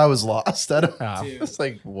say it, but I was lost. I don't. Oh. It's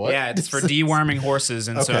like what? Yeah, it's for deworming horses,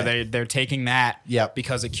 and so Okay. they're taking that Yep.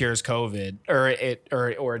 because it cures COVID, or it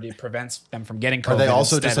prevents them from getting COVID. Are they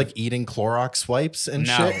also instead just of- like eating Clorox wipes and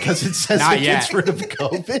No. shit? Because it says Not it gets yet. rid of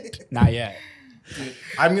COVID. not yet?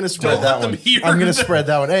 I'm gonna spread Don't that let them one. hear I'm gonna that. spread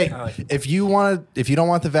that one. Hey, if you don't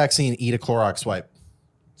want the vaccine, eat a Clorox wipe.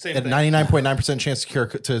 Same At thing. 99.9% chance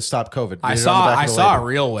to stop COVID. I Read it on the back saw of the a label.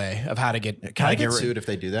 real way of how to get Can how I to get rid- sued if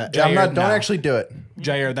they do that? Jair, I'm not. Don't no. actually do it.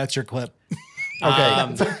 Jair, that's your clip.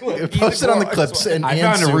 Okay, post it on the clips. And I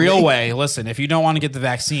found a sue real me. way. Listen, if you don't want to get the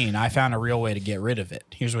vaccine, I found a real way to get rid of it.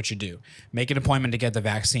 Here's what you do: make an appointment to get the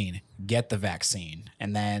vaccine. Get the vaccine,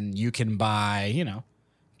 and then you can buy,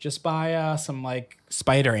 just buy some like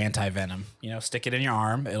spider anti venom. Stick it in your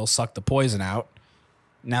arm. It'll suck the poison out.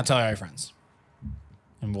 Now tell all your friends,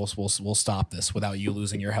 and we'll stop this without you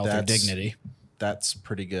losing your health or That's- dignity. That's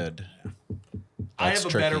pretty good. I That's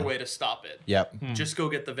have a better tricky. way to stop it. Yep. Just go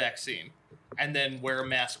get the vaccine, and then wear a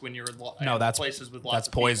mask when you're in No, that's places with lots that's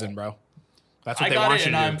of poison, people. bro. That's what I they got want it,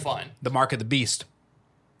 you and to do. I'm fine. The mark of the beast.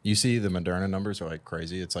 You see, the Moderna numbers are like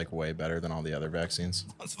crazy. It's like way better than all the other vaccines.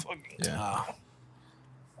 Yeah.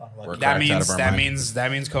 We're That cracked out means of our mind.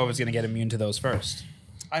 that means COVID's gonna get immune to those first.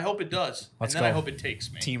 I hope it does, Let's and then go. I hope it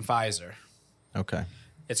takes me. Team Pfizer. Okay.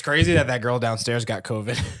 It's crazy that girl downstairs got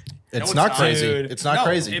COVID. It's it's not not. crazy. Dude. It's not No,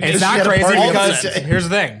 crazy. it It's She not had a crazy party because yesterday. here's the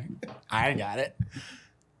thing. I got it.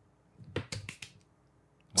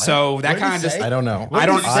 So that What did he kind of just say? I don't know. I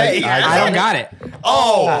don't I don't got it.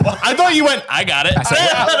 Oh, I thought you went. I got it. I, said-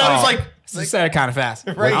 was oh. like, You said it kind of fast.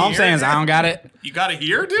 Right All I'm here. saying is I don't got it. you got it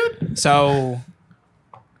here, dude. So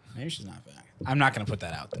maybe she's not back. I'm not gonna put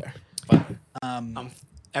that out there. But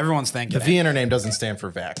everyone's thinking The it. V in her name doesn't stand for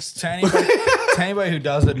vaxxed. To anybody who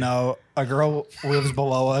doesn't know, a girl lives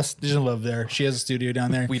below us. She doesn't live there. She has a studio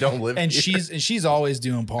down there. We don't live and here. she's always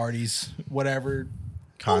doing parties, whatever.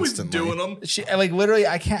 Always Constantly. doing them. She like literally,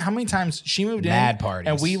 I can't. How many times she moved Mad in parties.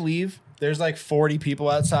 and we leave? There's like 40 people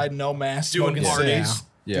outside, no mask, Doing smoking parties. cigs,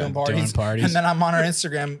 Yeah. doing parties. Doing parties. And then I'm on her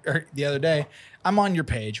Instagram the other day. I'm on your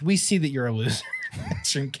page. We see that you're a loser.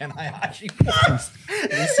 Extreme Ken Hayashi post.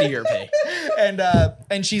 Let me see your pay.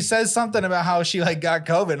 And she says something about how she like got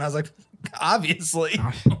COVID, and I was like, obviously.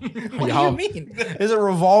 What do you mean? There's a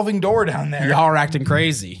revolving door down there. Y'all are acting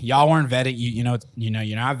crazy. Y'all weren't vetting. You know,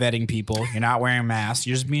 you're not vetting people. You're not wearing masks.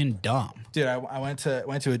 You're just being dumb. Dude, I went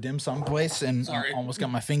to a dim sum place and almost got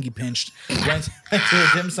my fingy pinched. went to a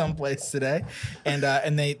dim sum place today, and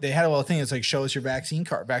they had a little thing. It's like, show us your vaccination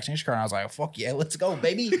card. And I was like, oh, fuck yeah, let's go,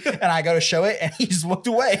 baby. And I go to show it, and he just looked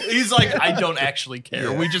away. He's like, I don't actually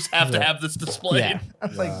care. We just have to have this displayed. Yeah. I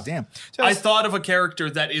was like, damn. So I thought of a character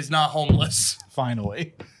that is not homeless.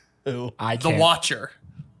 finally. Ooh. I The can't. Watcher.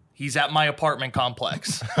 He's at my apartment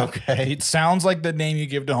complex. Okay. It sounds like the name you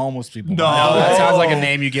give to homeless people. No. No, that sounds like a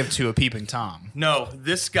name you give to a peeping Tom. No,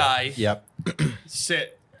 this guy Yep.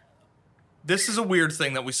 This is a weird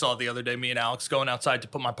thing that we saw the other day, me and Alex going outside to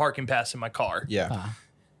put my parking pass in my car. Yeah.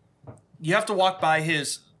 You have to walk by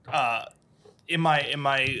his in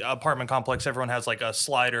my apartment complex, everyone has like a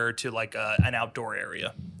slider to like an outdoor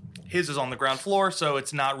area. His is on the ground floor, so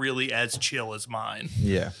it's not really as chill as mine.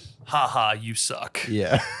 Yeah. Haha, you suck.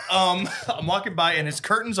 Yeah. I'm walking by and his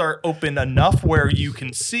curtains are open enough where you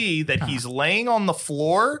can see that he's laying on the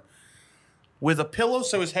floor with a pillow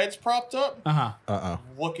so his head's propped up,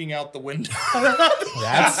 looking out the window.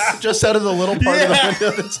 That's Just out of the little part of the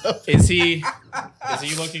window that's up. is he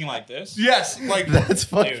looking like this? Yes, like That's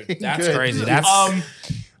fucking Dude, that's good. crazy. That's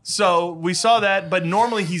so we saw that, but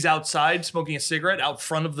normally he's outside smoking a cigarette out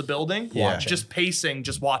front of the building, Yeah. just pacing,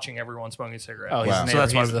 just watching everyone smoking a cigarette. oh, he's, Wow. the So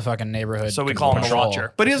that's why he's the fucking neighborhood. So we call him the control.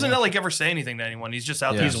 Watcher, but he doesn't like ever say anything to anyone. He's just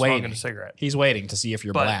out there He's smoking waiting. a cigarette. He's waiting to see if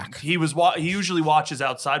you're But black. he usually watches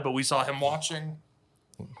outside, but we saw him watching.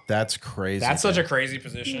 That's crazy. That's such a crazy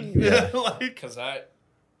position. like, Because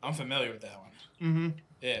I'm familiar with that one. Mm-hmm.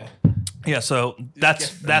 Yeah. yeah. So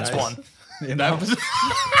that's Nice. one. You know?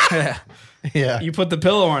 Yeah. You put the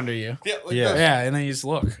pillow under you. Yeah, like Yeah. that. Yeah, and then you just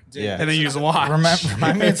look. Yeah. And then you just watch.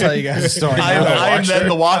 Remind me to tell you guys a story. I am then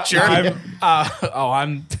the Watcher.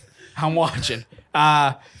 I'm watching.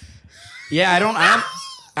 Yeah, I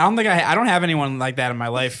don't think I don't have anyone like that in my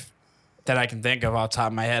life that I can think of off the top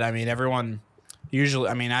of my head. I mean, everyone usually.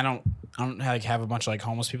 I mean, I don't like have a bunch of like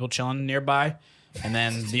homeless people chilling nearby, and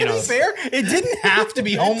then you know. fair. It didn't have to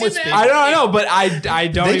be homeless people. I know, but I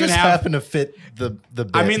don't They even just have. happen to fit the bit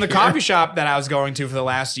I mean, the here. coffee shop that I was going to for the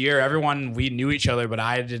last year, everyone, we knew each other, but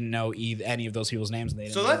I didn't know any of those people's names. And they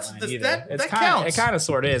didn't So know that's- mine that- either. that It's counts. It kind of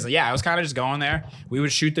sort of is. Yeah, I was kind of just going there. We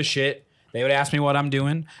would shoot the shit. They would ask me what I'm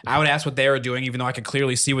doing. I would ask what they were doing, even though I could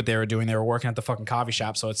clearly see what they were doing. They were working at the fucking coffee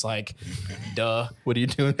shop, so it's like, duh. What are you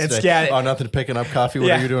doing It's- today? yeah. Oh, nothing picking up coffee. What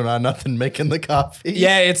Yeah. are you doing? Oh, nothing making the coffee.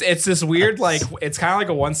 Yeah, it's this weird, like, it's kind of like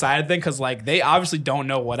a one-sided thing because, like, they obviously don't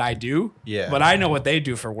know what I do. Yeah. But I know what they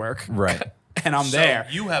do for work. Right. And I'm So there.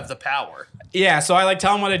 you have the power. Yeah, so I like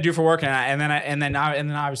tell them what I do for work, and then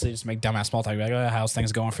obviously just make dumbass small talk, be like, oh, how's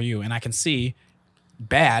things going for you? And I can see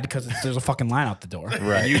bad because there's a fucking line out the door.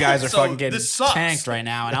 Right. And you guys are So fucking getting this sucks. tanked right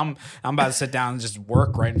now, and I'm about to sit down and just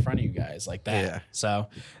work right in front of you guys like that. Yeah. So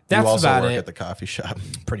You that's also about work it, at the coffee shop.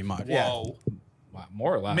 pretty much. Yeah, Whoa. Wow,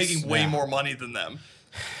 more or less. Making way Yeah. more money than them.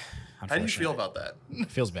 How do you feel Unfortunately. about that?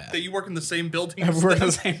 It feels bad. That you work in the same building as We're in them?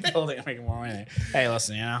 the same building and making more money. Hey,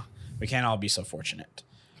 listen, you know, we can't all be so fortunate.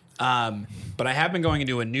 But I have been going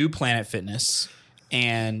into a new Planet Fitness,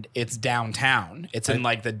 and it's downtown. It's in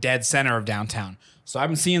like the dead center of downtown. So I've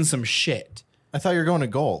been seeing some shit. I thought you were going to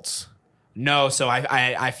Gold's. No, so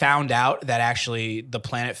I found out that actually the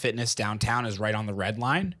Planet Fitness downtown is right on the red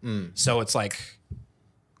line. So it's like,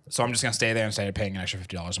 so I'm just gonna stay there instead of paying an extra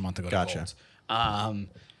 $50 a month to go Gotcha. to Gold's.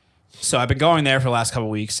 So I've been going there for the last couple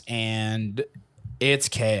of weeks, and it's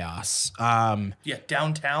chaos. Yeah,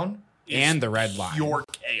 downtown. is And the red line. Pure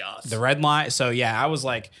chaos. The red line. So yeah, I was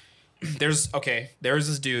like, there's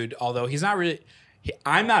this dude, although he's not really,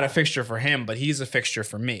 I'm not a fixture for him, but he's a fixture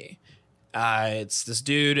for me. It's this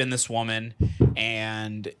dude and this woman,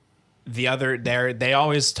 and they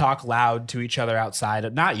always talk loud to each other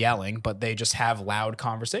outside, not yelling, but they just have loud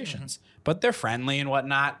conversations. But they're friendly and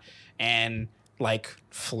whatnot, and like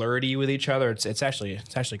flirty with each other. It's actually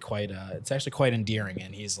quite endearing.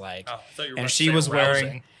 And he's like, Oh, I thought you were about and to she say was arousing.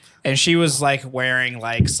 wearing. And she was like wearing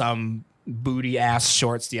like some booty ass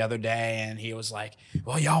shorts the other day, and he was like,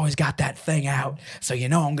 well, you always got that thing out, so you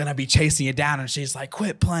know I'm gonna be chasing you down. And she's like,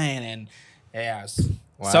 quit playing. And yeah, it's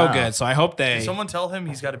so Wow. good. So I hope Can someone tell him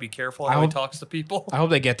he's got to be careful how I he hope- talks to people? I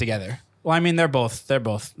hope they get together. Well, I mean, they're both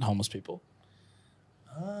homeless people.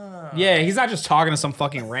 Yeah, he's not just talking to some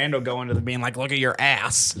fucking rando going to the being like, look at your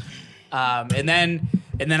ass. And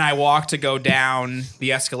then I walk to go down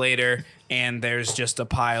the escalator, and there's just a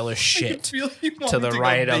pile of shit Feel you to wanting the go,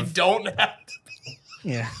 right they of. don't have to be.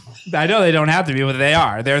 Yeah. I know they don't have to be, but they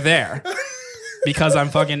are. They're there. Because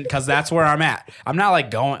because that's where I'm at. I'm not like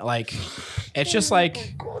going, like, it's just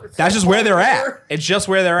like, that's just where they're at. It's just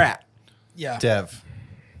where they're at. Yeah. Dev,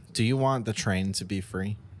 do you want the train to be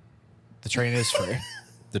free? The train is free.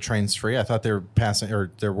 The train's free? I thought they were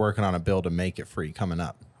they're working on a bill to make it free coming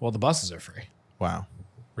up. Well, the buses are free. Wow.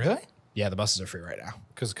 Really? Yeah, the buses are free right now.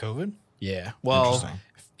 Because of COVID? Yeah. Well, Interesting.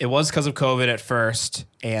 it was because of COVID at first.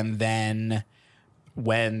 And then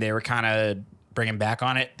when they were kind of bringing back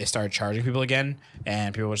on it, they started charging people again.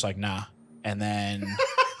 And people were just like, nah. And then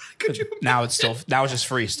now it's just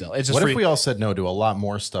free still. It's just What free. if we all said no to a lot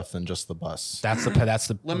more stuff than just the bus? That's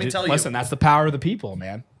the Let me tell you. Listen, that's the power of the people,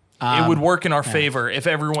 man. It would work in our favor if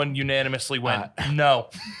everyone unanimously went, no.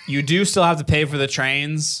 You do still have to pay for the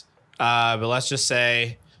trains, but let's just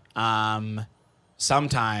say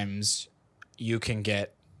sometimes you can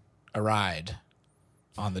get a ride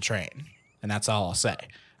on the train, and that's all I'll say.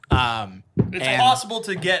 It's possible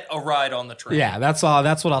to get a ride on the train. Yeah, that's all.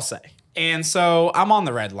 That's what I'll say. And so I'm on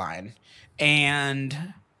the red line,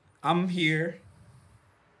 and I'm here.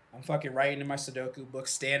 I'm fucking writing in my Sudoku book,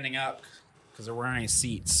 standing up because there weren't any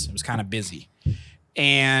seats. It was kind of busy,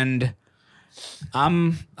 and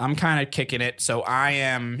I'm kind of kicking it. So I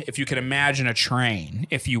am. If you can imagine a train,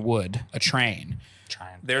 if you would, a train.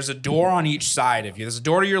 There's a door on each side of you. There's a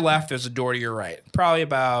door to your left. There's a door to your right. Probably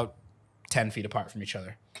about 10 feet apart from each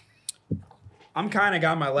other. I'm kind of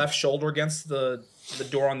got my left shoulder against the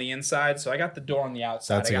door on the inside, so I got the door on the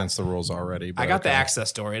outside. That's against the rules already. But I got the okay.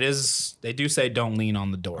 access door. It is. They do say don't lean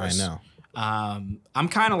on the doors. I know. I'm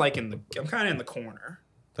kind of like in the corner.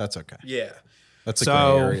 That's okay. Yeah. That's a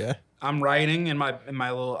So gray area. I'm writing in my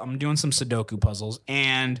little. I'm doing some Sudoku puzzles,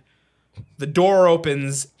 and the door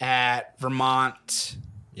opens at Vermont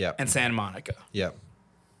Yep. and Santa Monica. Yep.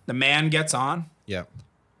 The man gets on. Yep.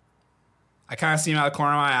 I kind of see him out of the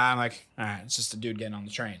corner of my eye. I'm like, all right, it's just a dude getting on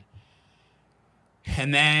the train.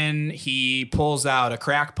 And then he pulls out a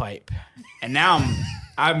crack pipe, and now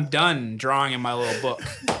I'm done drawing in my little book.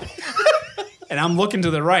 And I'm looking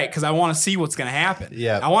to the right because I want to see what's going to happen.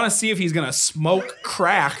 Yeah. I want to see if he's going to smoke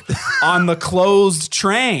crack on the closed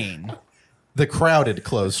train. The crowded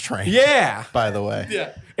closed train. Yeah. By the way.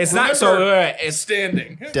 Yeah. It's not so. Remember, It's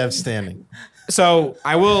standing. Dev standing. So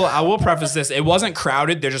I will preface this. It wasn't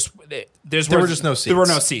crowded. There were just no seats. There were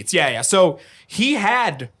no seats. Yeah. So he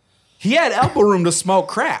had elbow room to smoke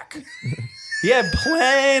crack. He had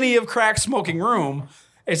plenty of crack smoking room.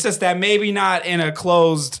 It's just that maybe not in a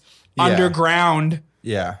closed underground.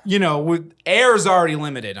 Yeah. You know, with air's already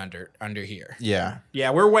limited under here. Yeah.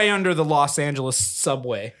 Yeah, we're way under the Los Angeles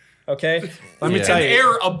subway. Okay, let me Yeah. tell you.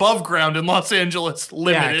 Air above ground in Los Angeles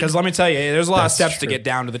limited. Yeah, because let me tell you, there's a lot of That's steps to true. get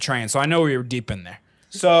down to the train. So I know we were deep in there.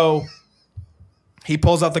 So he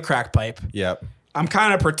pulls out the crack pipe. Yep. I'm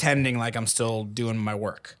kind of pretending like I'm still doing my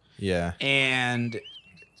work. Yeah. And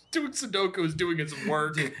Dude, Sudoku is doing his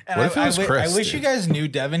work. And What if it was Chris, I wish dude? you guys knew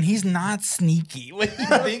Devin. He's not sneaky. What do you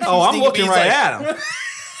think? oh, I'm He's looking sneaky, right he's at him.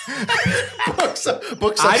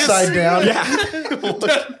 Books I just- upside down. Yeah.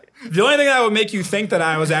 The only thing that would make you think that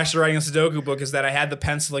I was actually writing a Sudoku book is that I had the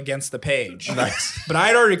pencil against the page. Nice. But I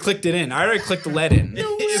had already clicked it in. I already clicked the lead in.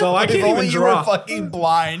 So I If can't only even you were draw. fucking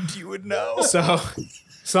blind, you would know.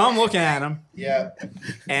 So I'm looking at him, Yeah.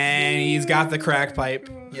 and he's got the crack pipe,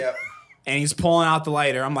 Yep. and he's pulling out the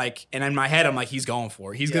lighter. I'm like, and in my head, I'm like, he's going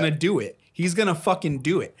for it. He's going to do it. He's going to fucking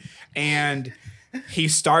do it. And he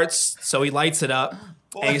starts, so he lights it up,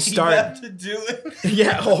 and he starts. to do it.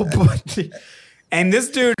 Yeah. Oh, but, and this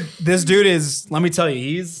dude is. Let me tell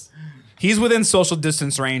you, he's within social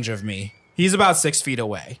distance range of me. He's about 6 feet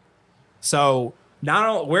away. So not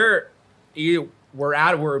only we're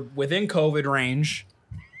within COVID range,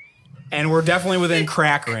 and we're definitely within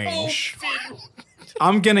crack range.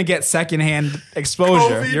 I'm gonna get secondhand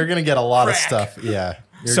exposure. You're gonna get a lot of Crack. stuff. Yeah.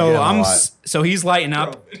 You're So getting a lot. so he's lighting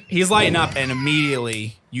up. He's lighting up, and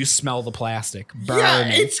immediately you smell the plastic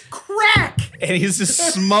burning. crack. And he's just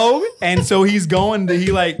smoke. And so he's going to,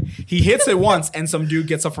 he hits it once, and some dude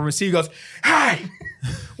gets up from his seat. He goes, "Hey,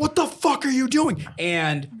 what the fuck are you doing?"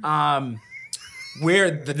 And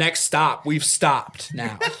we're the next stop. We've stopped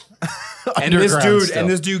now. And Underground still.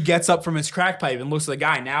 this dude gets up from his crack pipe and looks at the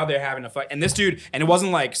guy. Now they're having a fight. And this dude, and it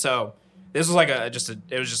wasn't like, so this was like it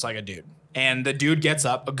was just like a dude. And the dude gets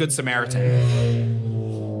up, a good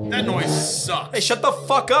Samaritan. That noise sucks. Hey, shut the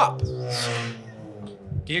fuck up.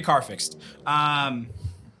 Get your car fixed.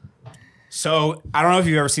 So I don't know if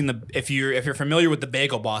you've ever seen if you're familiar with the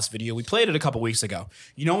Bagel Boss video. We played it a couple weeks ago.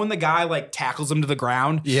 You know when the guy like tackles him to the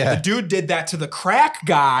ground? Yeah. The dude did that to the crack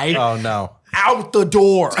guy Oh no. out the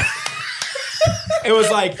door. It was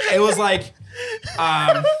like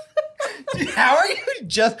How are you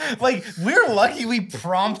just like we're lucky we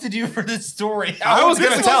prompted you for this story? I was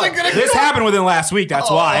gonna tell it. This happened within last week. That's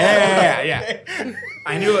why. Yeah.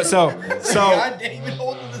 I knew it. So God didn't even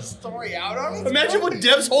holding the story out on us. Imagine what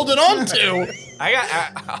Dev's holding on to.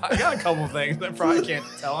 I got a couple things that I probably can't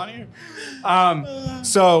tell on here.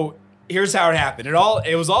 So here's how it happened.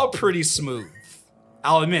 It was all pretty smooth.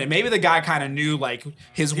 I'll admit it. Maybe the guy kind of knew like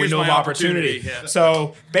his window of my opportunity. opportunity, yeah.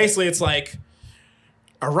 So basically, it's like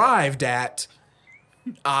arrived at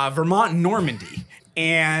Vermont and Normandy,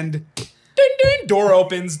 and ding ding, door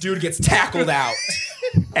opens. Dude gets tackled out.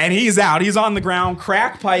 And he's out. He's on the ground.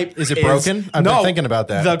 Crack pipe. Is it broken? I've been thinking about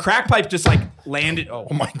that. The crack pipe just like landed. Oh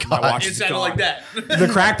my God. watch It is sounded gone. like that. The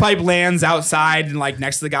crack pipe lands outside and like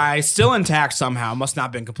next to the guy, still intact somehow. Must not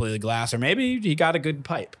have been completely glass, or maybe he got a good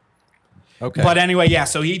pipe. Okay. But anyway, yeah.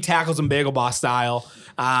 So he tackles him Bagel Boss style.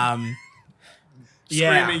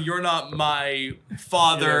 Yeah. Screaming, "You're not my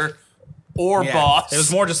father or Yeah. boss." It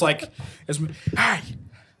was more just like, hey,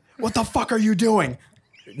 what the fuck are you doing?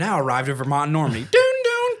 Now arrived at Vermont and Normandy.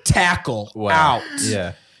 Tackle out.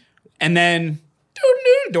 Yeah. And then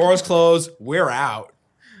doors closed. We're out.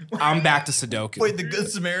 I'm back to Sudoku. Wait, the Good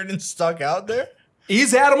Samaritan stuck out there?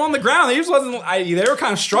 He's had him on the ground. He just wasn't. They were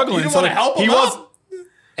kind of struggling. You didn't want to help him up?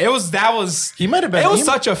 That was. He might have been. It was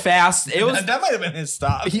such a fast. It was. That might have been his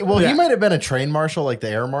stop. He might have been a train marshal, like the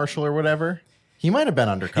air marshal or whatever. He might have been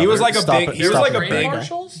undercover. He was like a big. He was like a Stopping big.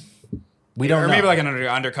 marshals. We don't Or know. maybe like an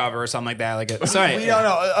undercover or something like that. Like sorry, We don't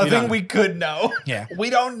know. A We thing don't- we could know. Yeah. We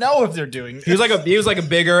don't know if they're doing this. He was like a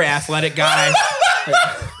bigger athletic guy.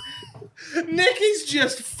 Nick is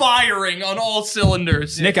just firing on all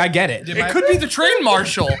cylinders. Nick, I get it. It could be the train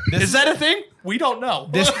marshal. Is that a thing? We don't know.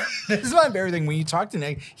 This is my favorite thing when you talk to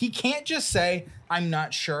Nick. He can't just say, "I'm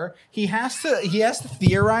not sure." He has to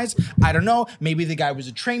theorize. I don't know. Maybe the guy was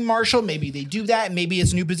a train marshal. Maybe they do that. Maybe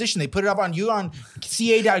it's a new position. They put it up on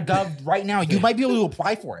ca.gov right now. You might be able to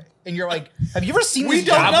apply for it. And you're like, "Have you ever seen We this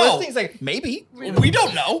don't job know. listing?" He's like, "Maybe." We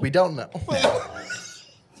don't know. We don't know.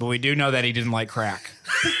 But we do know that he didn't like crack.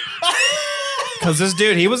 Because this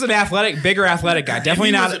dude, he was an bigger athletic guy. Definitely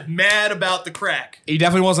he not. was mad about the crack. He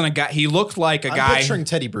definitely wasn't a guy. He looked like a I'm guy. picturing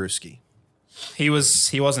Teddy Bruschi. He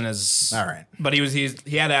wasn't as. All right. But he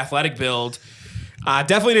had an athletic build.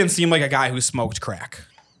 Definitely didn't seem like a guy who smoked crack.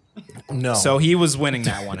 No. So he was winning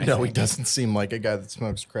that one. I no, think. he doesn't seem like a guy that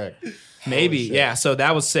smokes crack. Maybe, yeah. So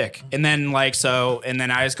that was sick. And then I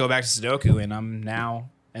just go back to Sudoku, and I'm now,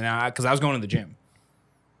 because I was going to the gym.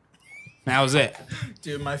 That was it.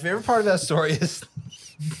 Dude, my favorite part of that story is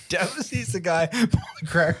Devin sees the guy pull the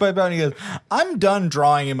crack pipe out and he goes, "I'm done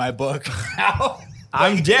drawing in my book."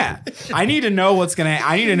 I need to know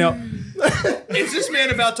I need to know. Is this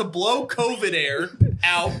man about to blow COVID air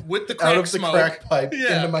out with the Out crack of the smoke? crack pipe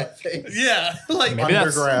Yeah. into my face. Yeah, like Maybe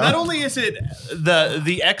that's- Underground. not only is it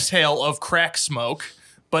the exhale of crack smoke,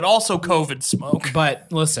 but also COVID smoke. But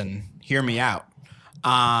listen, hear me out.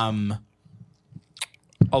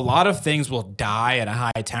 A lot of things will die at a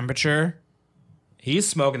high temperature. He's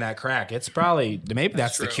smoking that crack. It's probably maybe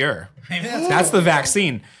that's the true. cure. That's the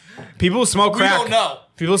vaccine. People who smoke crack. don't know.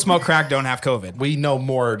 People who smoke crack don't have COVID. We know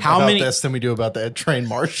more How about many- this than we do about the train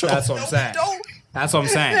marshal. That's what I'm saying. Don't. That's what I'm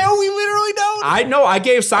saying. No, we literally don't. I know. I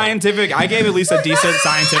gave at least a decent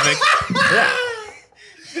scientific. Yeah.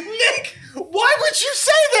 Nick, why would you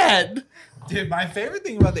say that? Dude, my favorite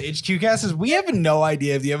thing about the HQ cast is we have no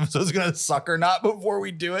idea if the episode's gonna suck or not before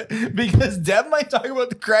we do it, because Dev might talk about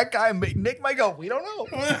the crack guy and Nick might go, "We don't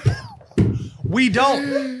know." We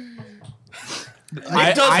don't.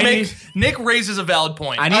 Nick raises a valid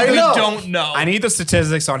point. I need we to- don't know. I need the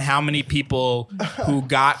statistics on how many people who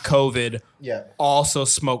got COVID Yeah. also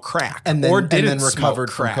smoke crack and then, or and didn't then recovered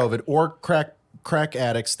smoke from crack. COVID, or crack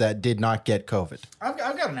addicts that did not get COVID. I've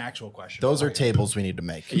got an actual question. Those are tables we need to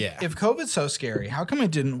make. Yeah. If COVID's so scary, how come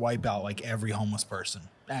it didn't wipe out like every homeless person?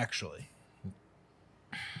 Actually,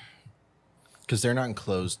 Because they're not in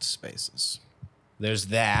closed spaces. There's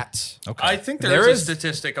that. Okay. I think There there's is- a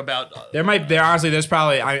statistic about. There's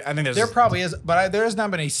probably, I think there's. there probably is, but there has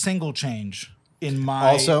not been a single change in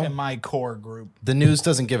my core group. The news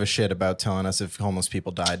doesn't give a shit about telling us if homeless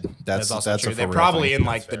people died. That's also true. a They're for real probably thing. in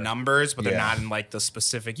like the numbers, but they're Yeah. not in like the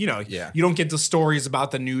specific. Yeah. You don't get the stories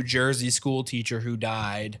about the New Jersey school teacher who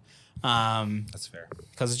died, That's fair.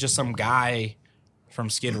 because it's just some guy from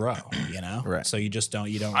Skid Row. Right. So you just don't.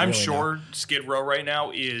 You don't. I'm really sure Skid Row right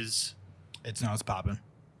now is. It's popping.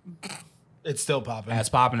 It's still popping. know. That's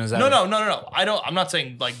popping. Is that No. I'm not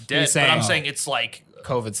saying like dead, saying- but I'm saying it's like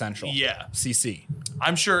COVID Central. Yeah. CC.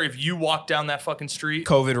 I'm sure if you walk down that fucking street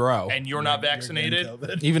COVID row. and you're not vaccinated,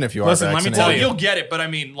 Even if you are Listen, let me vaccinated. tell well, you. you'll get it. But I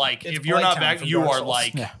mean, like, It's if you're not Blighttown back, from you Dark are Souls.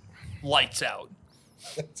 like Yeah. lights out.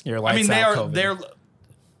 Your I lights mean, out they're COVID.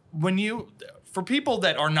 when you for people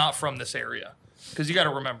that are not from this area, because you got to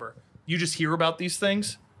remember, you just hear about these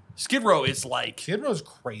things. Skid Row is like, Skid Row's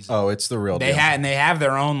crazy. Oh, it's the real They deal. they have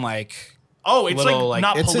their own like oh, it's little like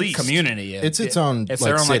like not it's a police community. It's its own, It's like,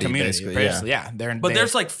 their own like city, community. basically, Basically, yeah. But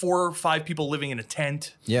there's like 4 or 5 people living in a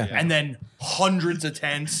tent. Yeah. And then hundreds of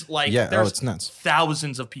tents. Like, Yeah, oh, there's it's nuts.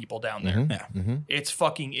 thousands of people down there. yeah. It's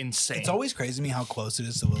fucking insane. It's always crazy to me how close it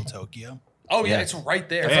is to Little Tokyo. oh, yeah, Yeah. it's right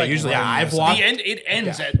there. Yeah, Like, usually right I've in walked. it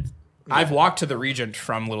ends Yeah. at. I've walked to the Regent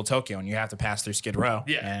from Little Tokyo, and you have to pass through Skid Row.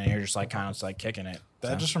 Yeah. And you're just like kind of just like kicking it.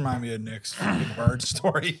 That just reminded me of Nick's fucking bird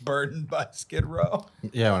story, burdened by Skid Row.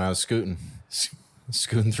 Yeah, when I was scooting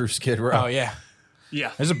through Skid Row. Oh yeah.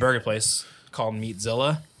 Yeah. There's a burger place called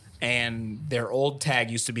Meatzilla, and their old tag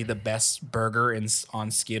used to be the best burger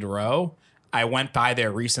on Skid Row. I went by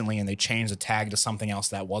there recently, and they changed the tag to something else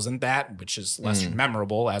that wasn't that, which is less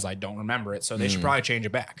memorable as I don't remember it. So they should probably change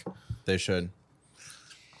it back. They should.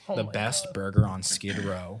 The best burger on Skid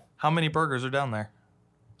Row. How many burgers are down there?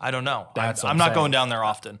 I don't know. That's what I'm I'm not saying. going down there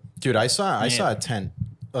often. Dude, I saw a tent,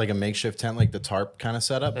 like a makeshift tent, like the tarp kind of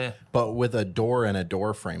setup, Yeah. but with a door and a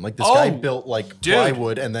door frame. Like this Oh, guy built like dude.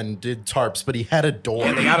 plywood and then did tarps, but he had a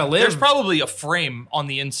door. They gotta live. There's probably a frame on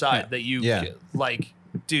the inside that you Yeah. get, like.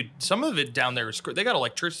 Dude, some of it down there is they got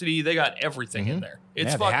electricity. They got everything in there. It's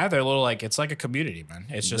yeah, they fucking. have their little like it's like a community, man.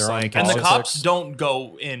 It's just Their own like And the all- cops politics. don't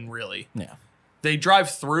go in really. yeah. They drive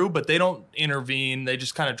through, but they don't intervene. They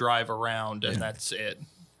just kind of drive around, and that's it.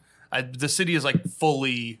 The city is like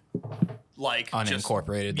fully, like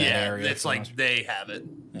Unincorporated, Just, that yeah, area, it's for the like most- they have it.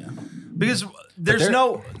 Yeah, because there's they're-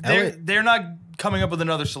 no, Elliot- they're not coming up with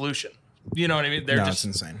another solution. You know what I mean? They're No, just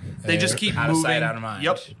it's insane. they just keep out moving. of sight, out of mind.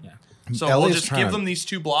 Yep. Yeah. So LA we'll is just trying give to- them these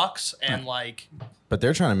 2 blocks and like, But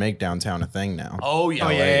they're trying to make downtown a thing now. oh yeah,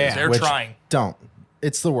 yeah. they're Which- trying. Don't.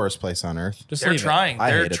 It's the worst place on earth. Just They're leave it. trying. I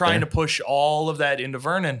They're hate it trying there. to push all of that into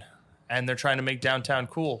Vernon, and they're trying to make downtown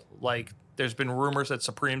cool. Like, there's been rumors that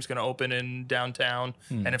Supreme's going to open in downtown,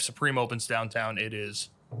 Hmm. and if Supreme opens downtown, it is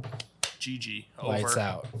GG over. Lights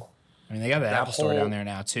out. I mean, they got the Apple Store whole- down there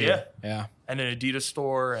now too. Yeah. Yeah. And an Adidas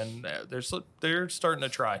store, and they're starting to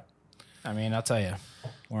try. I mean, I'll tell you,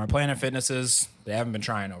 where Planet Fitness is, they haven't been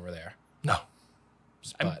trying over there. No,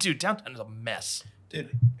 But- dude, downtown is a mess. Dude,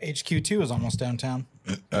 HQ2 is almost downtown.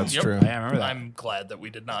 That's Yep. true. Yeah, I remember that. I'm glad that we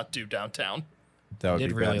did not do downtown. That would did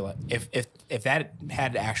be really bad. like if that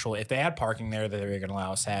had if they had parking there that they were gonna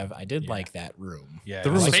allow us to have. I did like that room. Yeah, The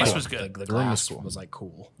it room Space cool. was good. The The room glass was cool. was like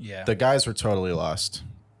cool. Yeah. The guys were totally lost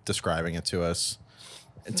describing it to us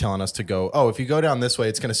and telling us to go, oh, if you go down this way,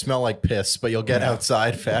 it's going to smell like piss, but you'll get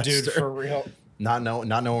outside faster. Dude, for real. Not knowing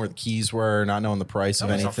where the keys were, not knowing the price of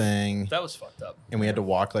was a- anything. That was fucked up. And we had to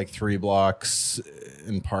walk like 3 blocks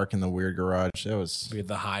and park in the weird garage. That was, We had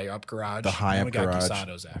the high up garage. The high and up we got garage.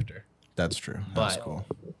 Gusados after. that's true. That's But- cool.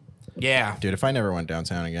 Yeah. Dude, if I never went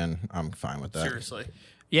downtown again, I'm fine with that. Seriously.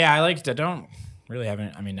 Yeah, I liked. I don't really have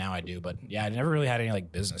any. I mean, now I do, but yeah, I never really had any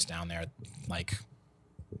like business down there. Like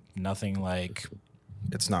nothing like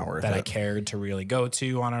It's not worth that I it. cared to really go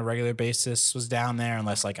to on a regular basis was down there,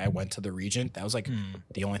 unless like I went to the Regent. That was like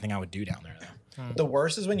the only thing I would do down there. Though. The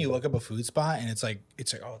worst is when you look up a food spot and it's like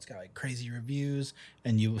oh, it's got like crazy reviews,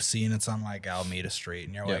 and you see and it's on like Alameda Street,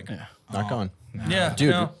 and you're like, Not going. Yeah,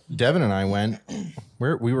 Dude, no. Devin and I went,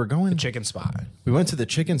 we were going, Chicken spot. we went to the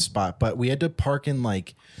chicken spot, but we had to park in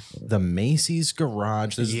like the Macy's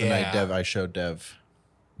garage. This is the night Yeah. I showed Dev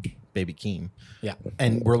Baby Keem. Yeah.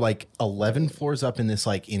 And we're like 11 floors up in this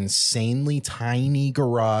like insanely tiny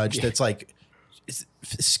garage that's like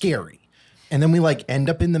scary. And then we like end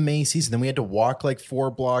up in the Macy's, and then we had to walk like 4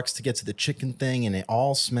 blocks to get to the chicken thing, and it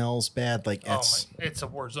all smells bad. Like Oh it's my, it's a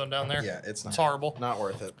war zone down there. yeah, it's not horrible. Not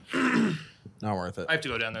worth it. Not worth it. I have to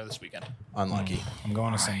go down there this weekend. Unlucky. I'm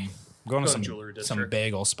going to some Go to Jewelry some District.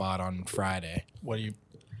 bagel spot on Friday. what are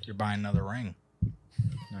you're buying another ring?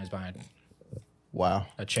 No, he's buying Wow.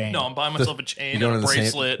 a chain. No, I'm buying myself a chain You and going a to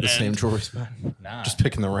bracelet. the same and jewelry spot? Nah. Just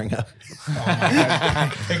picking the ring up.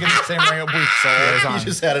 Picking the same ring up we sold. You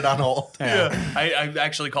just had it on hold. yeah, I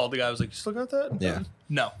actually called the guy. I was like, "You still got that?" Yeah.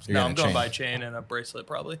 No, You're no, gonna I'm going to chain. buy a chain and a bracelet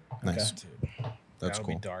probably. Nice. Dude, That's that would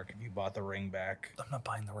cool. be dark if you bought the ring back. I'm not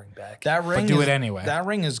buying the ring back. That ring do is- it anyway. That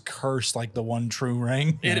ring is cursed like the one true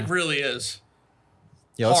ring. It really is.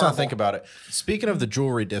 Yeah, let's Horrible. not think about it. Speaking of the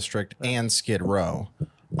jewelry district and Skid Row,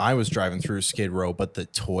 I was driving through Skid Row, but the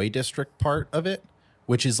toy district part of it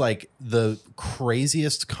which is like the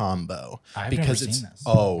craziest combo I've because never it's seen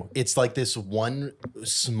this. it's like this one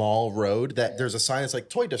small road that there's a sign that's like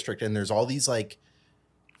Toy District, and there's all these like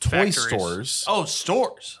toy Factories. stores, Oh,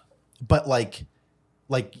 stores. but like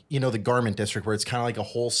you know the garment district where it's kind of like a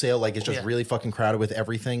wholesale, like it's just Yeah. really fucking crowded with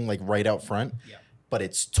everything like right out front. Yeah. But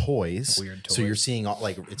it's toys. Weird So you're toys. seeing all,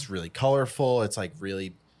 like it's really colorful. It's like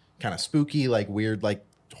really kind of spooky, like weird, like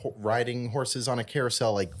riding horses on a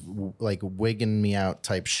carousel, like wigging me out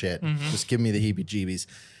type shit. Just give me the heebie-jeebies.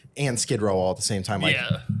 And Skid Row all at the same time. Like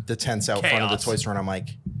Yeah. the tents out front of the Chaos. toy store, and I'm like,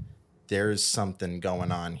 there's something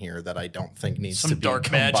going on here that I don't think needs Some to be dark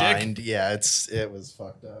combined. magic. Yeah, it was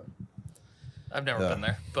fucked up. I've never been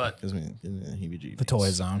there, but Gives me the heebie-jeebies. The toy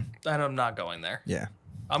zone, I'm not going there. Yeah.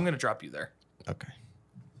 I'm gonna drop you there. Okay.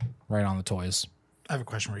 right on the toys. I have a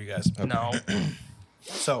question for you guys. No.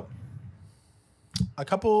 So, a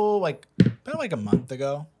couple about like a month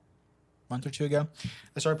or two ago,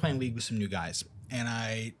 I started playing League with some new guys,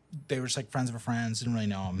 and they were just like friends of a friends, didn't really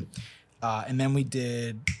know them, and then we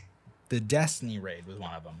did the Destiny raid with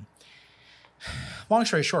one of them. Long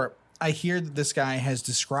story short, I hear that this guy has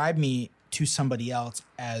described me to somebody else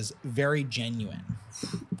as very genuine.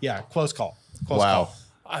 Yeah, close call. Close Wow. call.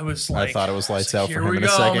 I was like, I thought it was lights out for here him we in a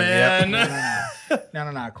go, second. man. Yep.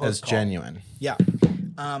 No, close As call. genuine. Yeah.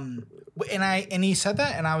 And he said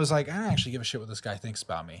that, and I was like, I don't actually give a shit what this guy thinks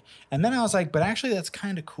about me. And then I was like, but actually, that's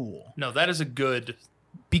kind of cool No, that is a good.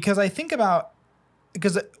 because I think about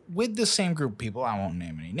because with the same group of people, I won't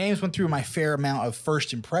name any names, went through my fair amount of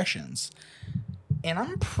first impressions, and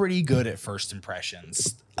I'm pretty good at first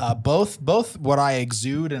impressions. Both what I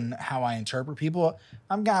exude and how I interpret people.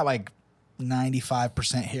 I've got like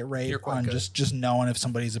 95% hit rate You're quite on good. just knowing if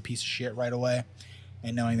somebody's a piece of shit right away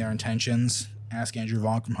and knowing their intentions. Ask Andrew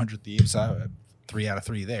Vaughn from 100 Thieves. 3 out of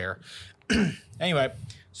 3 there. Anyway,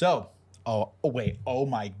 so oh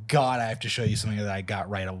my God, I have to show you something that I got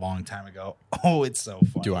right a long time ago. Oh, it's so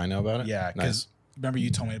funny. Do I know about it? Yeah, because Nice. remember you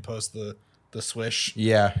told me to post the swish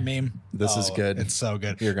Yeah. meme. This is good. It's so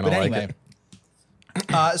good. You're gonna like it.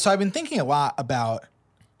 So I've been thinking a lot about.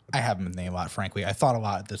 I haven't been thinking a lot, frankly. I thought a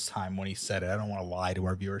lot at this time when he said it. I don't want to lie to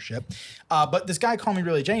our viewership, but this guy called me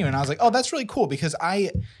really genuine. I was like, oh, that's really cool because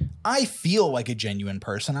I feel like a genuine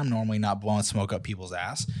person. I'm normally not blowing smoke up people's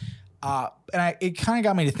ass, it kind of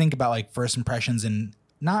got me to think about like first impressions and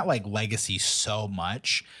not like legacy so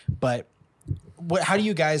much, but. How do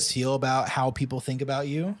you guys feel about how people think about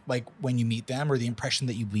you, like when you meet them, or the impression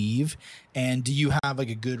that you leave? And do you have like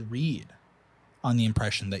a good read on the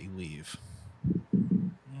impression that you leave?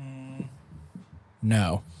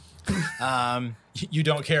 No. You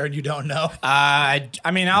don't care and you don't know. I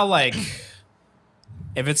mean, I'll like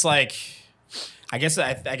if it's like, I guess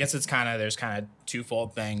it's kind of there's kind of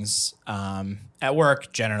twofold things. At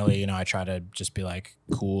work, generally, I try to just be like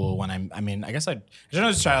cool when I guess I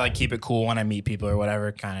generally just try to like keep it cool when I meet people or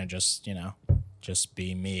whatever. Kind of just just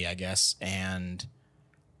be me, I guess. And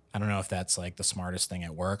I don't know if that's like the smartest thing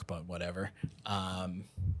at work, but whatever.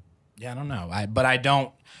 Yeah, I don't know.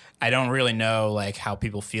 I don't really know like how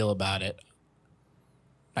people feel about it.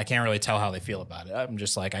 I can't really tell how they feel about it. I'm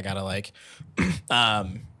just like, I gotta like,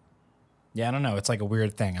 yeah, I don't know. It's like a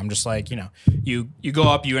weird thing. I'm just like, you go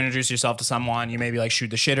up, you introduce yourself to someone, you maybe like shoot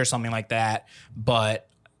the shit or something like that, but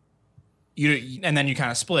and then you kind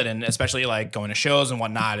of split. And especially like going to shows and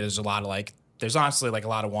whatnot, there's a lot of like, there's honestly like a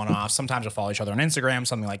lot of one-offs. Sometimes you'll follow each other on Instagram,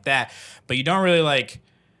 something like that, but you don't really like,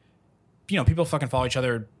 people fucking follow each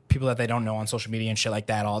other, people that they don't know on social media and shit like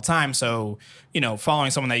that all the time. So,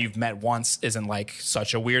 following someone that you've met once isn't like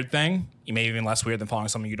such a weird thing. You may even less weird than following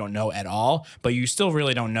someone you don't know at all, but you still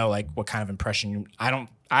really don't know like what kind of impression I don't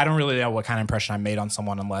really know what kind of impression I made on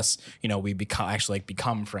someone unless, we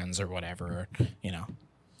become friends or whatever, or,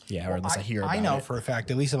 yeah, or unless I hear about I know it. for a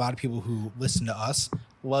fact, at least a lot of people who listen to us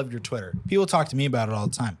love your Twitter. People talk to me about it all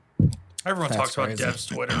the time, Everyone That's talks about crazy. Dev's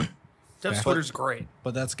Twitter. Dev's Twitter's great.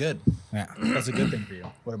 but that's good. Yeah. That's a good thing for you.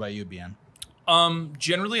 What about you, BN?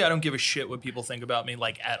 Generally, I don't give a shit what people think about me,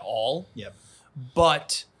 like at all. Yep.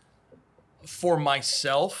 But for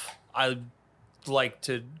myself, I like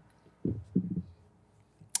to.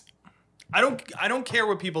 I don't care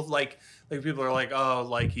what people like. Like people are like, oh,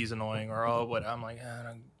 like he's annoying, or oh, what. I'm like, I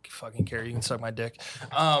don't fucking care. You can suck my dick.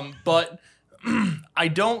 But I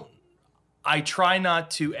don't. I try not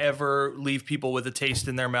to ever leave people with a taste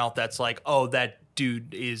in their mouth that's like, oh, that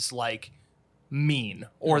dude is like mean,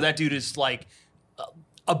 or that dude is like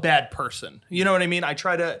a bad person. You know what I mean? I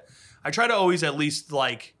try to always at least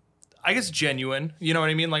like, I guess genuine. You know what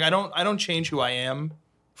I mean? Like I don't change who I am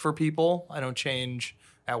for people. I don't change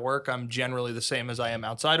at work. I'm generally the same as I am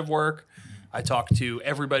outside of work. I talk to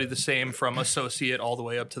everybody the same, from associate all the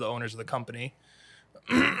way up to the owners of the company.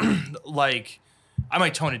 Like, I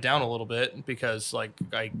might tone it down a little bit because like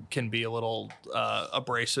I can be a little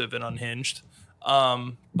abrasive and unhinged.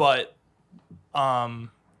 I'm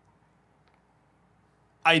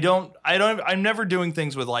never doing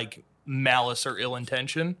things with like malice or ill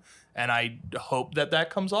intention, and I hope that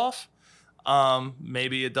comes off.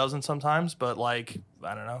 Maybe it doesn't sometimes, but like,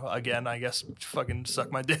 I don't know. Again, I guess fucking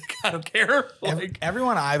suck my dick. I don't care. Like,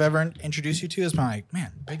 Everyone I've ever introduced you to is like,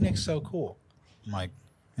 man, Big Nick's so cool. I'm like,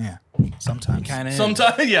 yeah, sometimes.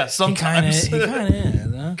 sometimes, yeah, sometimes. He kind of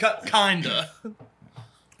is. Huh? Kinda.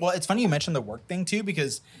 Well, it's funny you mentioned the work thing too,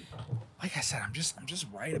 because like I said, I'm just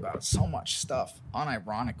right about so much stuff,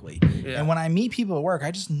 unironically. Yeah. And when I meet people at work, I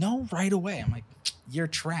just know right away. I'm like, you're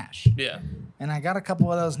trash. Yeah. And I got a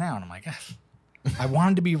couple of those now, and I'm like, I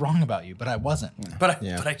wanted to be wrong about you, but I wasn't. But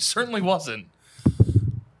I certainly wasn't.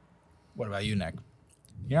 What about you, Nick?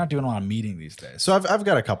 You're not doing a lot of meeting these days. So I've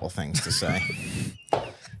got a couple things to say.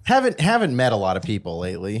 haven't met a lot of people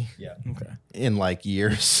lately Yeah. Okay. in like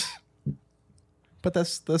years. But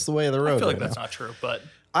that's the way of the road. I feel like right that's now. not true, but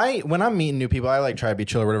When I'm meeting new people, I like try to be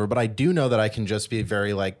chill or whatever, but I do know that I can just be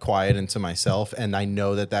very like quiet and to myself, and I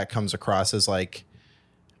know that comes across as like,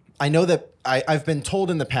 I know that I've been told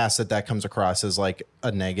in the past that comes across as like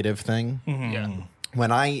a negative thing. yeah.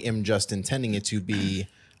 When I am just intending it to be,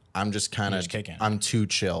 I'm just kind of, just kicking. I'm too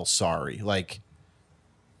chill. Sorry, like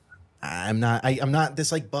I'm not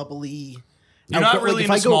this like bubbly. You're I- not like, really if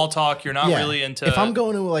into I go- small talk. You're not Yeah. really into. If I'm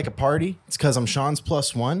going to like a party, it's because I'm Sean's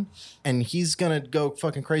 +1, and he's gonna go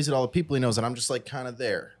fucking crazy to all the people he knows, and I'm just like kind of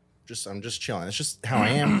there. I'm just chilling. It's just how I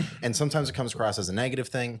am, and sometimes it comes across as a negative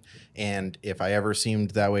thing. And if I ever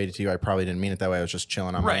seemed that way to you, I probably didn't mean it that way. I was just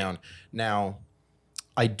chilling on Right. my own. Now,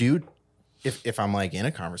 I do. If I'm like in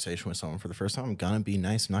a conversation with someone for the first time, I'm gonna be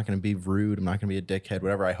nice. I'm not gonna be rude. I'm not gonna be a dickhead.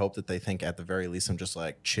 Whatever. I hope that they think at the very least I'm just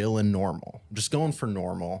like chill and normal. I'm just going for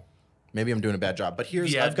normal. Maybe I'm doing a bad job, but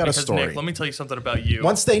I've got a because, story. Nick, let me tell you something about you.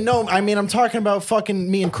 Once they know, I mean, I'm talking about fucking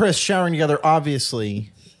me and Chris showering together.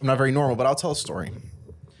 Obviously, I'm not very normal, but I'll tell a story.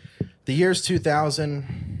 The year's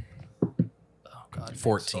 2000. Oh God,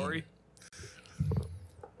 14. Sorry.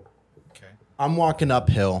 Okay. I'm walking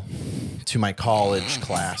uphill to my college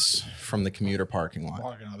class from the commuter parking lot.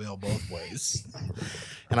 Walking uphill both ways.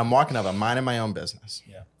 And I'm walking up. I'm minding my own business.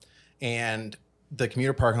 Yeah. And the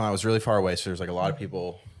commuter parking lot was really far away, so there's like a lot of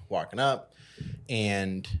people walking up.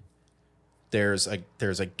 And there's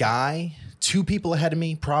a guy, two people ahead of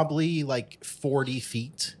me, probably like 40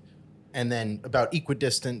 feet. And then about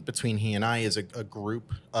equidistant between he and I is a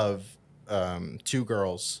group of two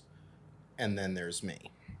girls. And then there's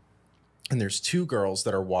me. And there's two girls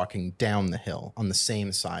that are walking down the hill on the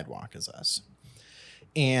same sidewalk as us.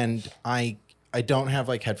 And I don't have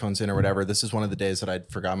like headphones in or whatever. This is one of the days that I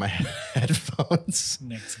forgot my headphones.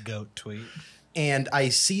 Nick's goat tweet. And I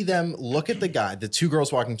see them look at the guy, the two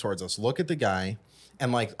girls walking towards us, look at the guy,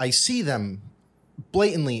 and like I see them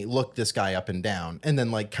blatantly look this guy up and down, and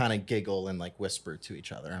then like kind of giggle and like whisper to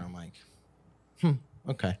each other. And I'm like,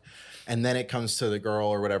 okay. And then it comes to the girl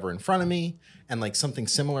or whatever in front of me, and like something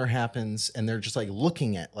similar happens, and they're just like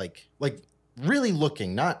looking at like really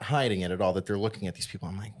looking, not hiding it at all, that they're looking at these people.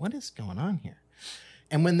 I'm like, what is going on here?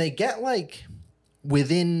 And when they get like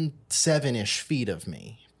within 7-ish feet of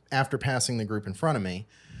me, after passing the group in front of me,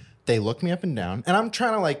 they look me up and down, and I'm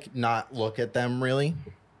trying to like not look at them really.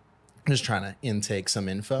 I'm just trying to intake some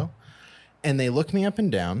info. And they look me up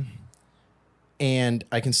and down, and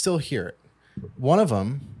I can still hear it. One of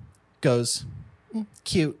them goes,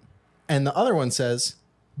 cute. And the other one says,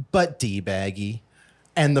 but D-baggy.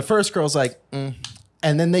 And the first girl's like,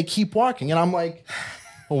 And then they keep walking. And I'm like,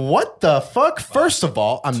 what the fuck? First of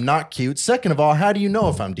all, I'm not cute. Second of all, how do you know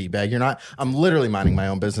if I'm D-bag? You're not. I'm literally minding my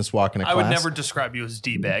own business, walking to I class. would never describe you as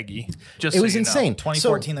D-baggy. Just It so was you know. insane.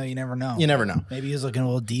 2014 though, you never know. You never know. Maybe he was looking a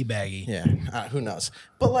little D-baggy. Yeah, who knows?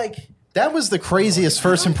 But like, that was the craziest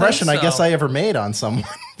first impression I guess so. I ever made on someone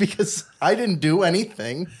because I didn't do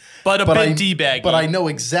anything. But a bit D-baggy. But I know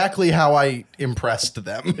exactly how I impressed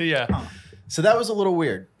them. Yeah. So that was a little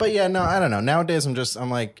weird. But yeah, no, I don't know. Nowadays, I'm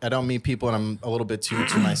like, I don't meet people, and I'm a little bit too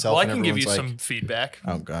to myself. Well, I and can give you everyone's some feedback.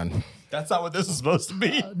 Oh God. That's not what this is supposed to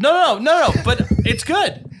be. No. But it's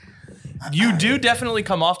good. You do definitely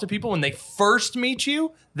come off to people when they first meet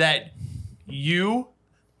you that you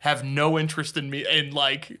have no interest in me, and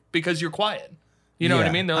like because you're quiet. You know what I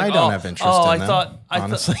Yeah, mean? They're I like, don't have interest in them,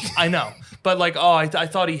 honestly. I know, but like, I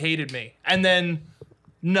thought he hated me, and then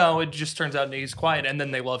no, it just turns out he's quiet, and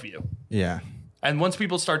then they love you. Yeah. And once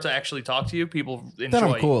people start to actually talk to you, people enjoy. Then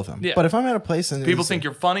I'm cool with them. Yeah. But if I'm at a place and People it's think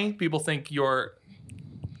you're funny. People think you're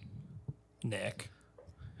Nick.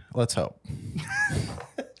 Let's hope.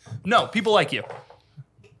 No, people like you.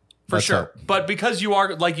 For Let's sure. hope. But because you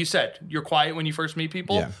are, like you said, you're quiet when you first meet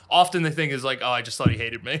people, Yeah. often the thing is like, oh, I just thought he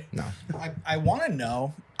hated me. No. I want to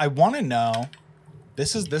know. I want to know.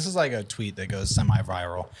 This is like a tweet that goes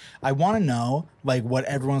semi-viral. I want to know like what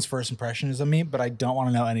everyone's first impression is of me, but I don't want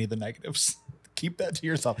to know any of the negatives. Keep that to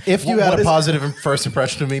yourself. If you What- had what a is- positive first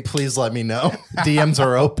impression of me, please let me know. DMs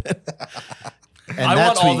are open. And I that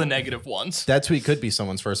want all tweet- the negative ones. That tweet could be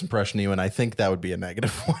someone's first impression of you, and I think that would be a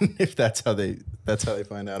negative one if that's how they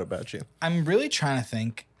find out about you. I'm really trying to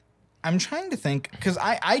think. I'm trying to think because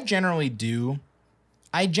I generally do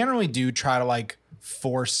try to like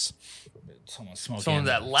force someone smoking. Some of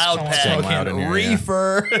that loud Someone's pack. smoking Loud in here, yeah.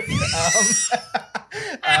 reefer.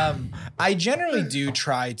 I generally do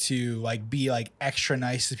try to like be like extra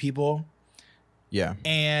nice to people. Yeah.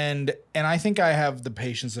 And I think I have the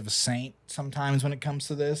patience of a saint sometimes when it comes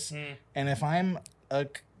to this. And if I'm a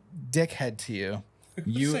dickhead to you,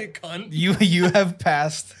 Say cunt. you have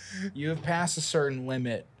passed a certain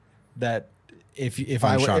limit that if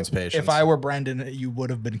On I were Sean's if patience. I were Brendan, you would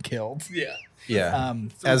have been killed. Yeah. Yeah.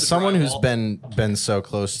 the As someone who's drywall. been so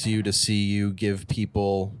close to you, to see you give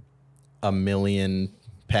people 1 million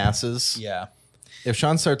passes. Yeah. If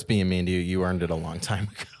Sean starts being mean to you, you earned it a long time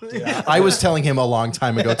ago. I was telling him a long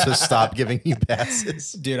time ago to stop giving you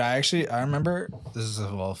passes. Dude, I remember this is a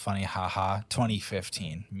little funny, haha.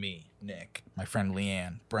 2015, me, Nick, my friend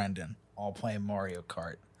Leanne, Brendan, all playing Mario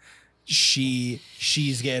Kart.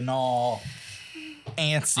 She's getting all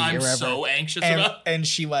antsy. or I'm whatever. so anxious and, about. and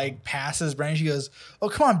she like passes Brendan. She goes, "Oh,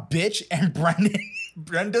 come on, bitch!" And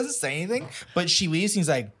Brendan doesn't say anything, but she leaves. And he's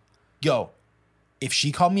like, "Yo, if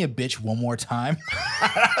she called me a bitch one more time,"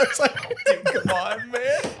 I was like, "Dude, come on,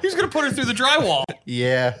 man." He's gonna put her through the drywall.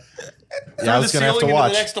 Yeah. Through Yeah, I was the gonna have to ceiling into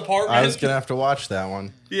watch. the next apartment. I was gonna have to watch that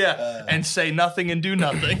one. Yeah, and say nothing and do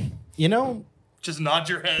nothing. You know, Just nod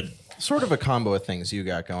your head. sort of a combo of things you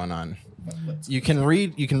got going on. You can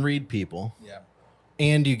read people, Yeah,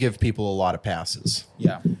 and you give people a lot of passes.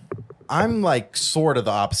 yeah. I'm like sort of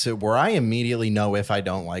the opposite, where I immediately know if I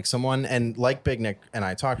don't like someone, and like Big Nick and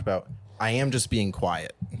I talked about, I am just being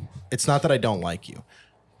quiet. It's not that I don't like you.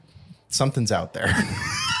 Something's out there.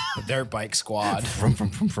 The Dirt Bike Squad. From.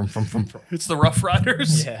 It's the Rough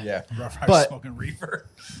Riders. Yeah, Rough Riders But- smoking reefer.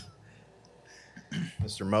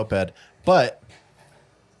 Mr. Moped. But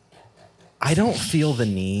I don't feel the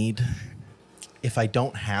need if I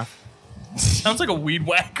don't have. Sounds like a weed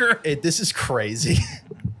whacker. This is crazy.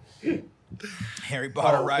 Harry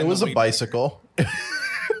Potter riding It was the a weed- bicycle.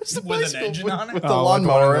 with an engine on it. with the Oh,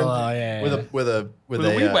 lawnmower with engine. the- yeah, with yeah. a with a with,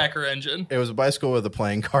 With a weed uh, whacker engine. It was a bicycle with a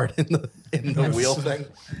playing card in the wheel thing.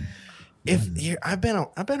 I've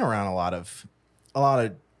been around a lot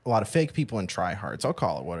of fake people and tryhards. I'll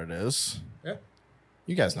call it what it is. Yeah.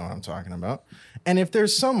 You guys know what I'm talking about. And if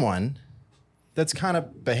there's someone that's kind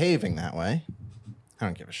of behaving that way, I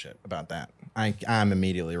don't give a shit about that. I'm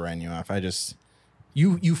immediately writing you off. I just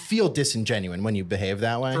you feel disingenuous when you behave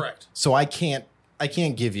that way. Correct. So I can't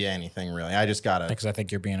give you anything really. I just gotta. Because I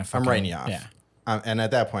think you're being a I'm fucking... writing you off. Yeah. And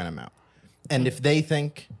at that point, I'm out. And if they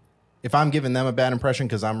think, if I'm giving them a bad impression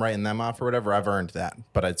because I'm writing them off or whatever, I've earned that.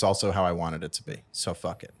 But it's also how I wanted it to be. So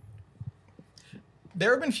fuck it.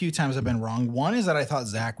 There have been a few times I've been wrong. One is that I thought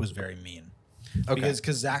Zach was very mean. Okay.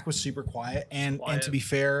 Because Zach was super quiet. And Quiet. to be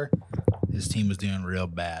fair, his team was doing real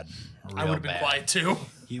bad. I would have been quiet too.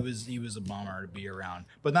 He was a bummer to be around.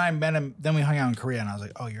 But then I met him. Then we hung out in Korea, and I was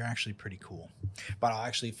like, "Oh, you're actually pretty cool." But I'll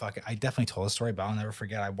actually I definitely told a story, but I'll never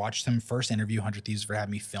forget. I watched him first interview 100 Thieves for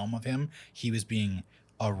having me film of him. He was being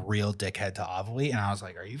a real dickhead to Avali, and I was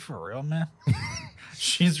like, "Are you for real, man?"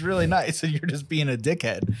 She's really nice, and you're just being a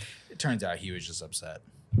dickhead. It turns out he was just upset.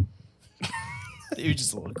 He was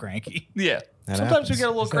just a little cranky. Yeah. That Sometimes we happens. get a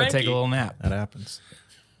little Just gotta cranky. take a little nap. That happens.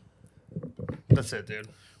 That's it, dude.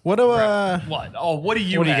 What do What? Oh, what do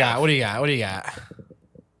you What do you have? got? What do you got? What do you got?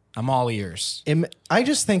 I'm all ears. I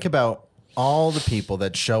just think about all the people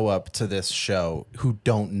that show up to this show who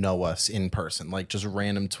don't know us in person, like just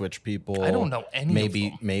random Twitch people. I don't know any of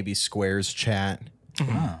them. Maybe Squares chat.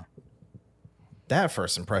 Huh. That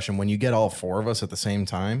first impression, when you get all four of us at the same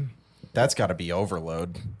time, that's got to be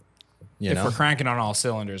overload. You If know, we're cranking on all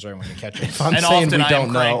cylinders, right when you catch it. if I'm And saying often we I am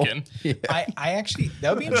don't know. cranking. Yeah. I actually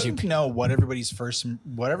that would be interesting to know what everybody's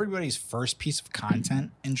first piece of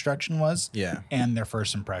content instruction was. Yeah. And their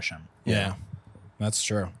first impression. Yeah, that's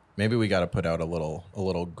true. Maybe we got to put out a little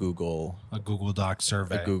Google A Google Doc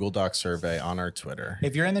survey. Google Doc survey on our Twitter.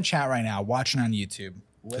 If you're in the chat right now, watching on YouTube,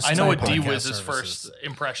 I know what Podcast D-Wiz's services. first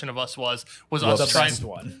impression of us was The us trying best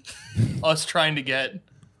one. us trying to get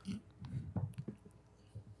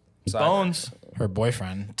Bones her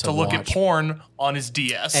boyfriend to look at watch. porn on his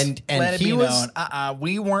DS. And Let it he be was known.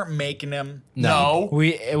 We weren't making him. no.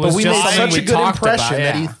 It but was we just made something such we a good talked impression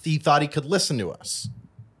about, that yeah. he thought he could listen to us.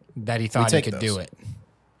 that he thought he take could those. do it.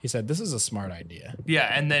 He said, "This is a smart idea."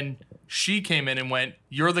 Yeah, and then she came in and went,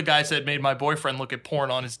 "You're the guys that made my boyfriend look at porn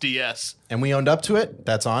on his DS." And we owned up to it.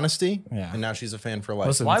 That's honesty. Yeah. And now she's a fan for life.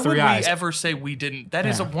 Listen, Why would 3 we eyes. ever say we didn't? That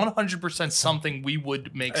is Yeah. a 100% something we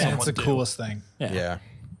would make And someone it's the do. coolest thing. Yeah.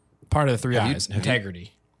 Part of the 3 Have you- eyes: have you-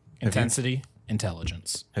 integrity, intensity,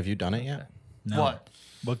 intelligence. Have you done it yet? No. What?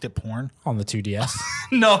 Looked at porn. On the 2DS,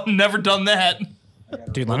 No, never done that.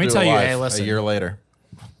 dude. We'll Let me do tell it you. live Hey, listen. A year later.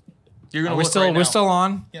 You're gonna We're look still right we're now. still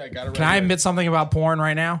on. Yeah, I got it. Can I admit something about porn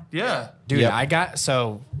right now? Yeah. Dude, Yep. I got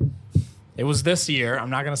so it was this year. I'm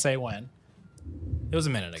not gonna say when. It was a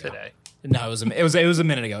minute ago. Today. No, it was a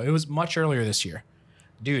minute ago. It was much earlier this year.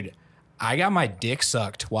 Dude, I got my dick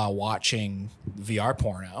sucked while watching VR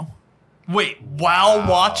porno. Wait, while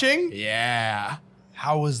watching? Yeah.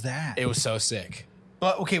 How was that? It was so sick.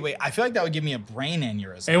 But okay, wait. I feel like that would give me a brain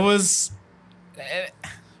aneurysm. It was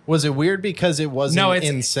Was it weird because it wasn't No, it's-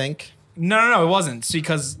 in sync? no, it wasn't. See,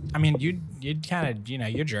 because I mean you'd kind of,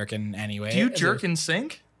 you're jerking anyway. Do you jerk in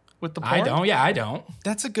sync with the porn? I don't. Yeah, I don't.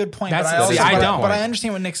 That's a good point. That's- but I, also, see, I but don't. But I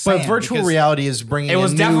understand what Nick's saying. But virtual because reality is bringing It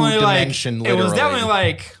was a definitely new like dimension. it was literally. definitely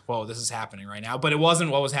like, whoa, this is happening right now. But it wasn't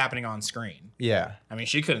what was happening on screen. Yeah. I mean,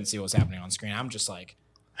 she couldn't see what was happening on screen. I'm just like,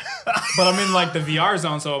 but I'm in like the VR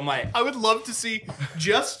zone, so I'm like, I would love to see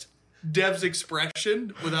just Dev's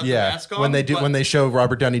expression without the Yeah. mask on. When they do but when they show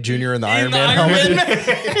Robert Downey Jr. in the Iron in Man the helmet. Iron Man,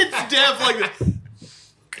 it's Dev like that.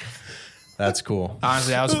 That's cool.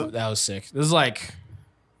 honestly, that was sick. This is like,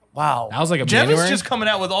 Wow. that was like a Dev big, is just coming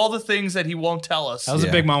out with all the things that he won't tell us. that was Yeah.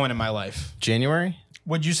 a big moment in my life. January?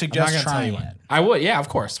 would you I'm not suggest gonna tell trying you it? when. I would, yeah, of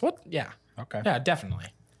course. What? Yeah, Okay. yeah, definitely.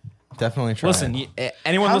 Definitely try. Listen,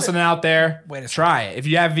 anyone How listening out there, Wait a second. try it. If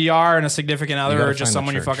you have VR and a significant other, gotta or just find a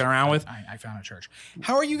someone you're church. fucking around with, I found a church.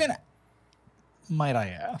 How are you gonna? Might I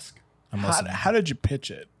ask? How, listening. how did you pitch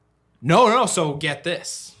it? no. So get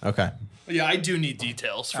this. Okay. Yeah, I do need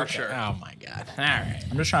details for sure. Oh my god. All right.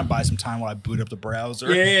 I'm just trying to buy some time while I boot up the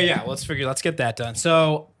browser. Yeah. Let's get that done.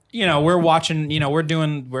 So, we're watching, we're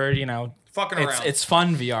Fucking around. it's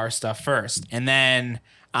fun VR stuff first. And then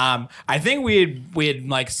I think we had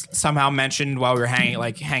like somehow mentioned while we were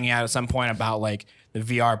hanging out at some point about like the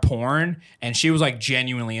VR porn, and she was like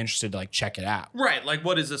genuinely interested to like check it out. Right. Like,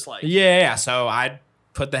 what is this like? Yeah. So I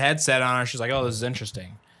put the headset on her. She's like, "Oh, this is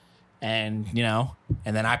interesting." And,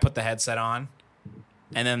 and then I put the headset on.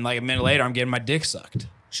 And then like a minute later, I'm getting my dick sucked.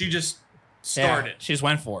 She just Yeah, started. she just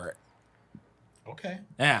went for it. Okay.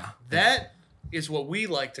 Yeah. That is what we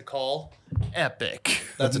like to call epic.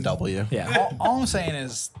 That's a W. Yeah. All I'm saying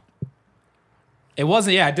is, It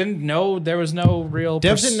wasn't. Yeah, I didn't know there was no real.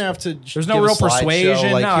 Dev didn't have to. There's no real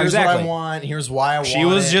persuasion. Like, No, here's what exactly. I want. Here's why I want. She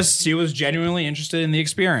was it. she was genuinely interested in the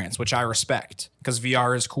experience, which I respect because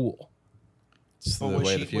VR is cool. It's the but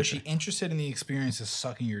way of the was she future. interested in the experice of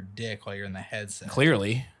sucking your dick while you're in the headset?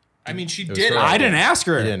 Clearly, I mean, she was did her it. I didn't ask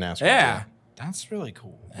her. You didn't ask her, Yeah, yeah. That's really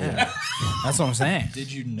cool. that's what I'm saying.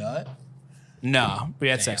 Did you nut? No, we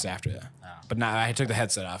had sex after that, but now I took the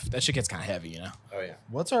headset off. That shit gets kind of heavy, Oh yeah.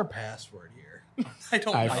 What's our password here? I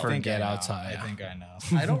don't I know. forget know. outside. I think I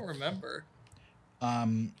know. I don't remember.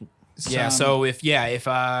 Yeah. So if any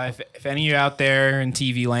of you out there in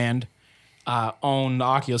TV land own the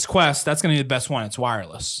Oculus Quest, that's gonna be the best one. It's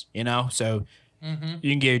wireless, so you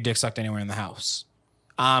can get your dick sucked anywhere in the house.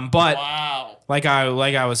 But Wow. like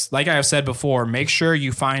I've said before, make sure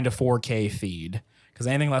you find a 4K feed because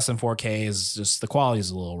anything less than 4K is just the quality is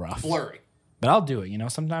a little rough. Blurry. But I'll do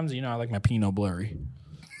it. Sometimes I like my Pinot blurry,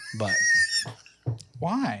 but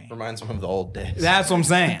Why? Reminds me of the old days. that's what I'm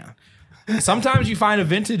saying. Sometimes you find a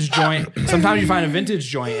vintage joint.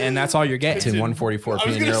 And that's all you're It's getting. in 144p, was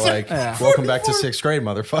and gonna you're say, like, Yeah. "Welcome back to sixth grade,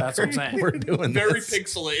 motherfucker." That's what I'm saying. We're doing Very this.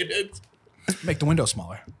 pixelated. Make the window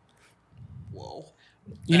smaller. Whoa.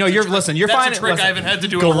 You're That's a finding trick listen, I haven't had to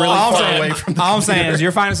do in Go a long really all, far time. away from all I'm saying is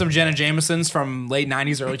you're finding some Jenna Jamesons from late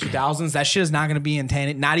 90s, early 2000s. That shit is not going to be in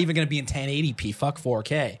not even going to be in 1080p. Fuck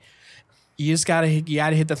 4K. You just gotta hit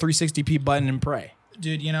the 360p button and pray.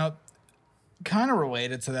 Dude, kind of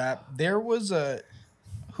related to that, there was a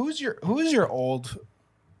who's your old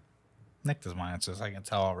Nick doesn't want to answer this, I can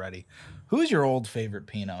tell already. Who's your old favorite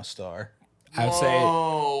Pinot star? I would say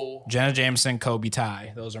Whoa. Jenna Jameson, Kobe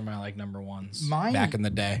Ty. Those are my number ones back in the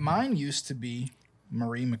day. Mine used to be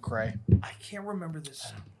Marie McRae. I can't remember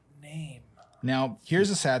this name. Now, here's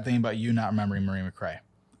the sad thing about you not remembering Marie McRae.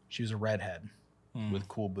 She was a redhead with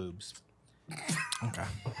cool boobs. Okay.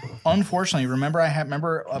 Unfortunately, remember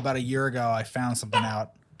about a year ago I found something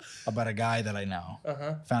out about a guy that I know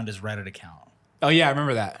found his Reddit account. Oh yeah, I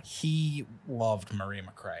remember that. He loved Marie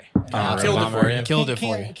McRae. Killed it for you. Killed it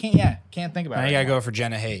for you. Can't think about Now it. you gotta go for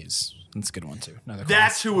Jenna Hayes. That's a good one too. Another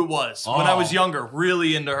That's who it was when I was younger.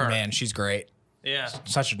 Really into her. man. She's great. Yeah.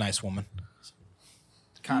 Such a nice woman.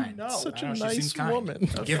 kind. No. Such I a know, she nice seems kind. woman.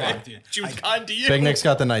 Give Okay. her. She was kind to you. Big Nick's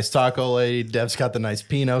got the nice taco lady. Dev's got the nice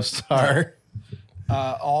Pinot Star.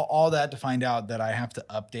 All that to find out that I have to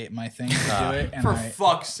update my thing to do it. And For I,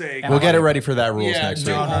 fuck's sake. We'll get it ready for that rules Yeah, next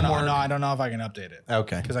no, week. no, I don't know if I can update it.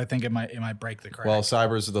 Okay. Because I think it might break the crack. Well,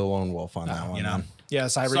 Cyber's the lone wolf on that one. you know. then. Yeah,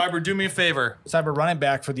 Cyber, do me a favor. Cyber, run it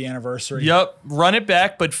back for the anniversary. Yep. Run it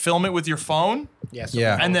back, but film it with your phone Yes.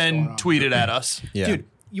 Yeah. and then tweet it at us. Yeah. Dude,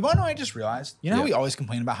 you want to know what I just realized? You know how Yeah. we always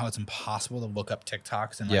complain about how it's impossible to look up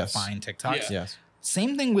TikToks and like Yes. find TikToks? Yeah. Yes.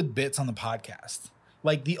 Same thing with bits on the podcast.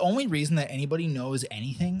 Like the only reason that anybody knows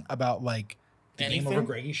anything about like the Game Over Anything?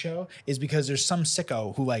 Greggy show is because there's some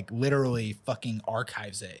sicko who like literally fucking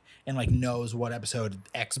archives it and like knows what episode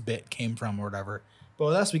X bit came from or whatever. But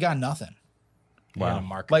with us, we got nothing. Wow. a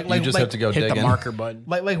marker. Like you just have to go Hit the digging. marker button.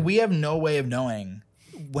 Like we have no way of knowing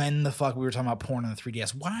when the fuck we were talking about porn on the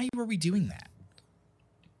 3DS. Why were we doing that?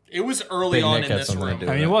 It was early Big on Nick in had this something to room. do I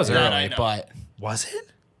with mean, it was That I early, know. but Was it?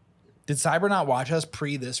 Did Cyber not watch us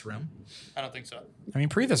pre this room? I don't think so. I mean,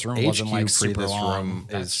 pre this room HQ wasn't like pre super this long. room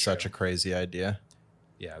is such a crazy idea.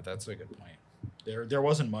 Yeah, that's a good point. There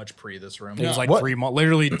wasn't much pre this room. It was like What? 3 months,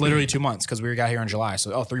 literally 2 months because we got here in July.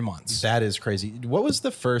 So 3 months. That is crazy. What was the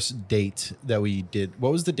first date that we did?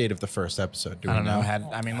 What was the date of the first episode? Do I we don't know.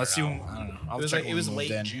 Let's see. I don't know. I'll It was check like when it was we moved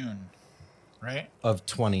late in. June, right? Of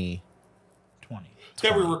 20. 20.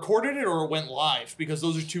 That we recorded it or it went live because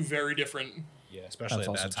those are two very different. Yeah, especially That's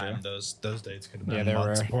at that also time. true. Those dates could have Yeah, been they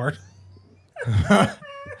months were. apart.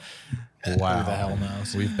 Wow. Who the hell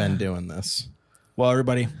knows? We've been doing this. Well,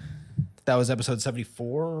 everybody, that was episode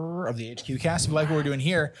 74 of the HQ cast. If you like what we're doing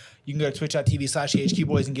here, you can go to twitch.tv/HQ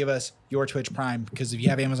Boys and give us your Twitch Prime. Because if you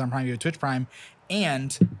have Amazon Prime, you have Twitch Prime.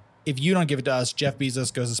 And if you don't give it to us, Jeff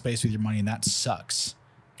Bezos goes to space with your money, and that sucks.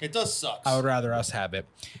 It does suck. I would rather us have it.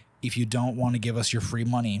 If you don't want to give us your free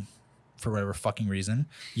money for whatever fucking reason,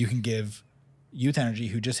 you can give Youth Energy,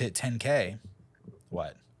 who just hit 10K.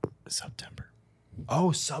 What? September.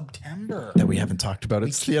 Oh, September. That we haven't talked about.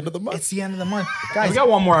 It's the end of the month. It's the end of the month. Guys, We got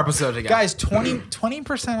one more episode to go. guys,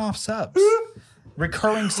 20% off subs.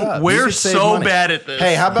 Recurring subs. We're could save so money. bad at this.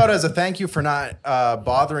 Hey, how about as a thank you for not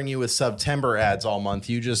bothering you with September ads all month,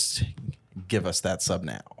 you just give us that sub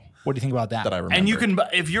now What do you think about that? that I remember. And you can,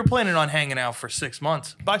 if you're planning on hanging out for 6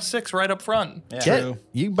 months, buy 6 right up front. True.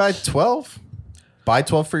 You buy 12. Buy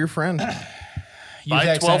 12 for your friend.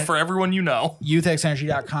 Buy 12 for everyone you know.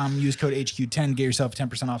 YouthXEnergy.com. Use code HQ10. Get yourself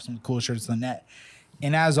 10% off some cool shirts on the net.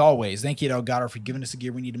 And as always, thank you to Elgato for giving us the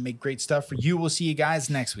gear we need to make great stuff for you. We'll see you guys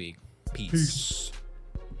next week. Peace.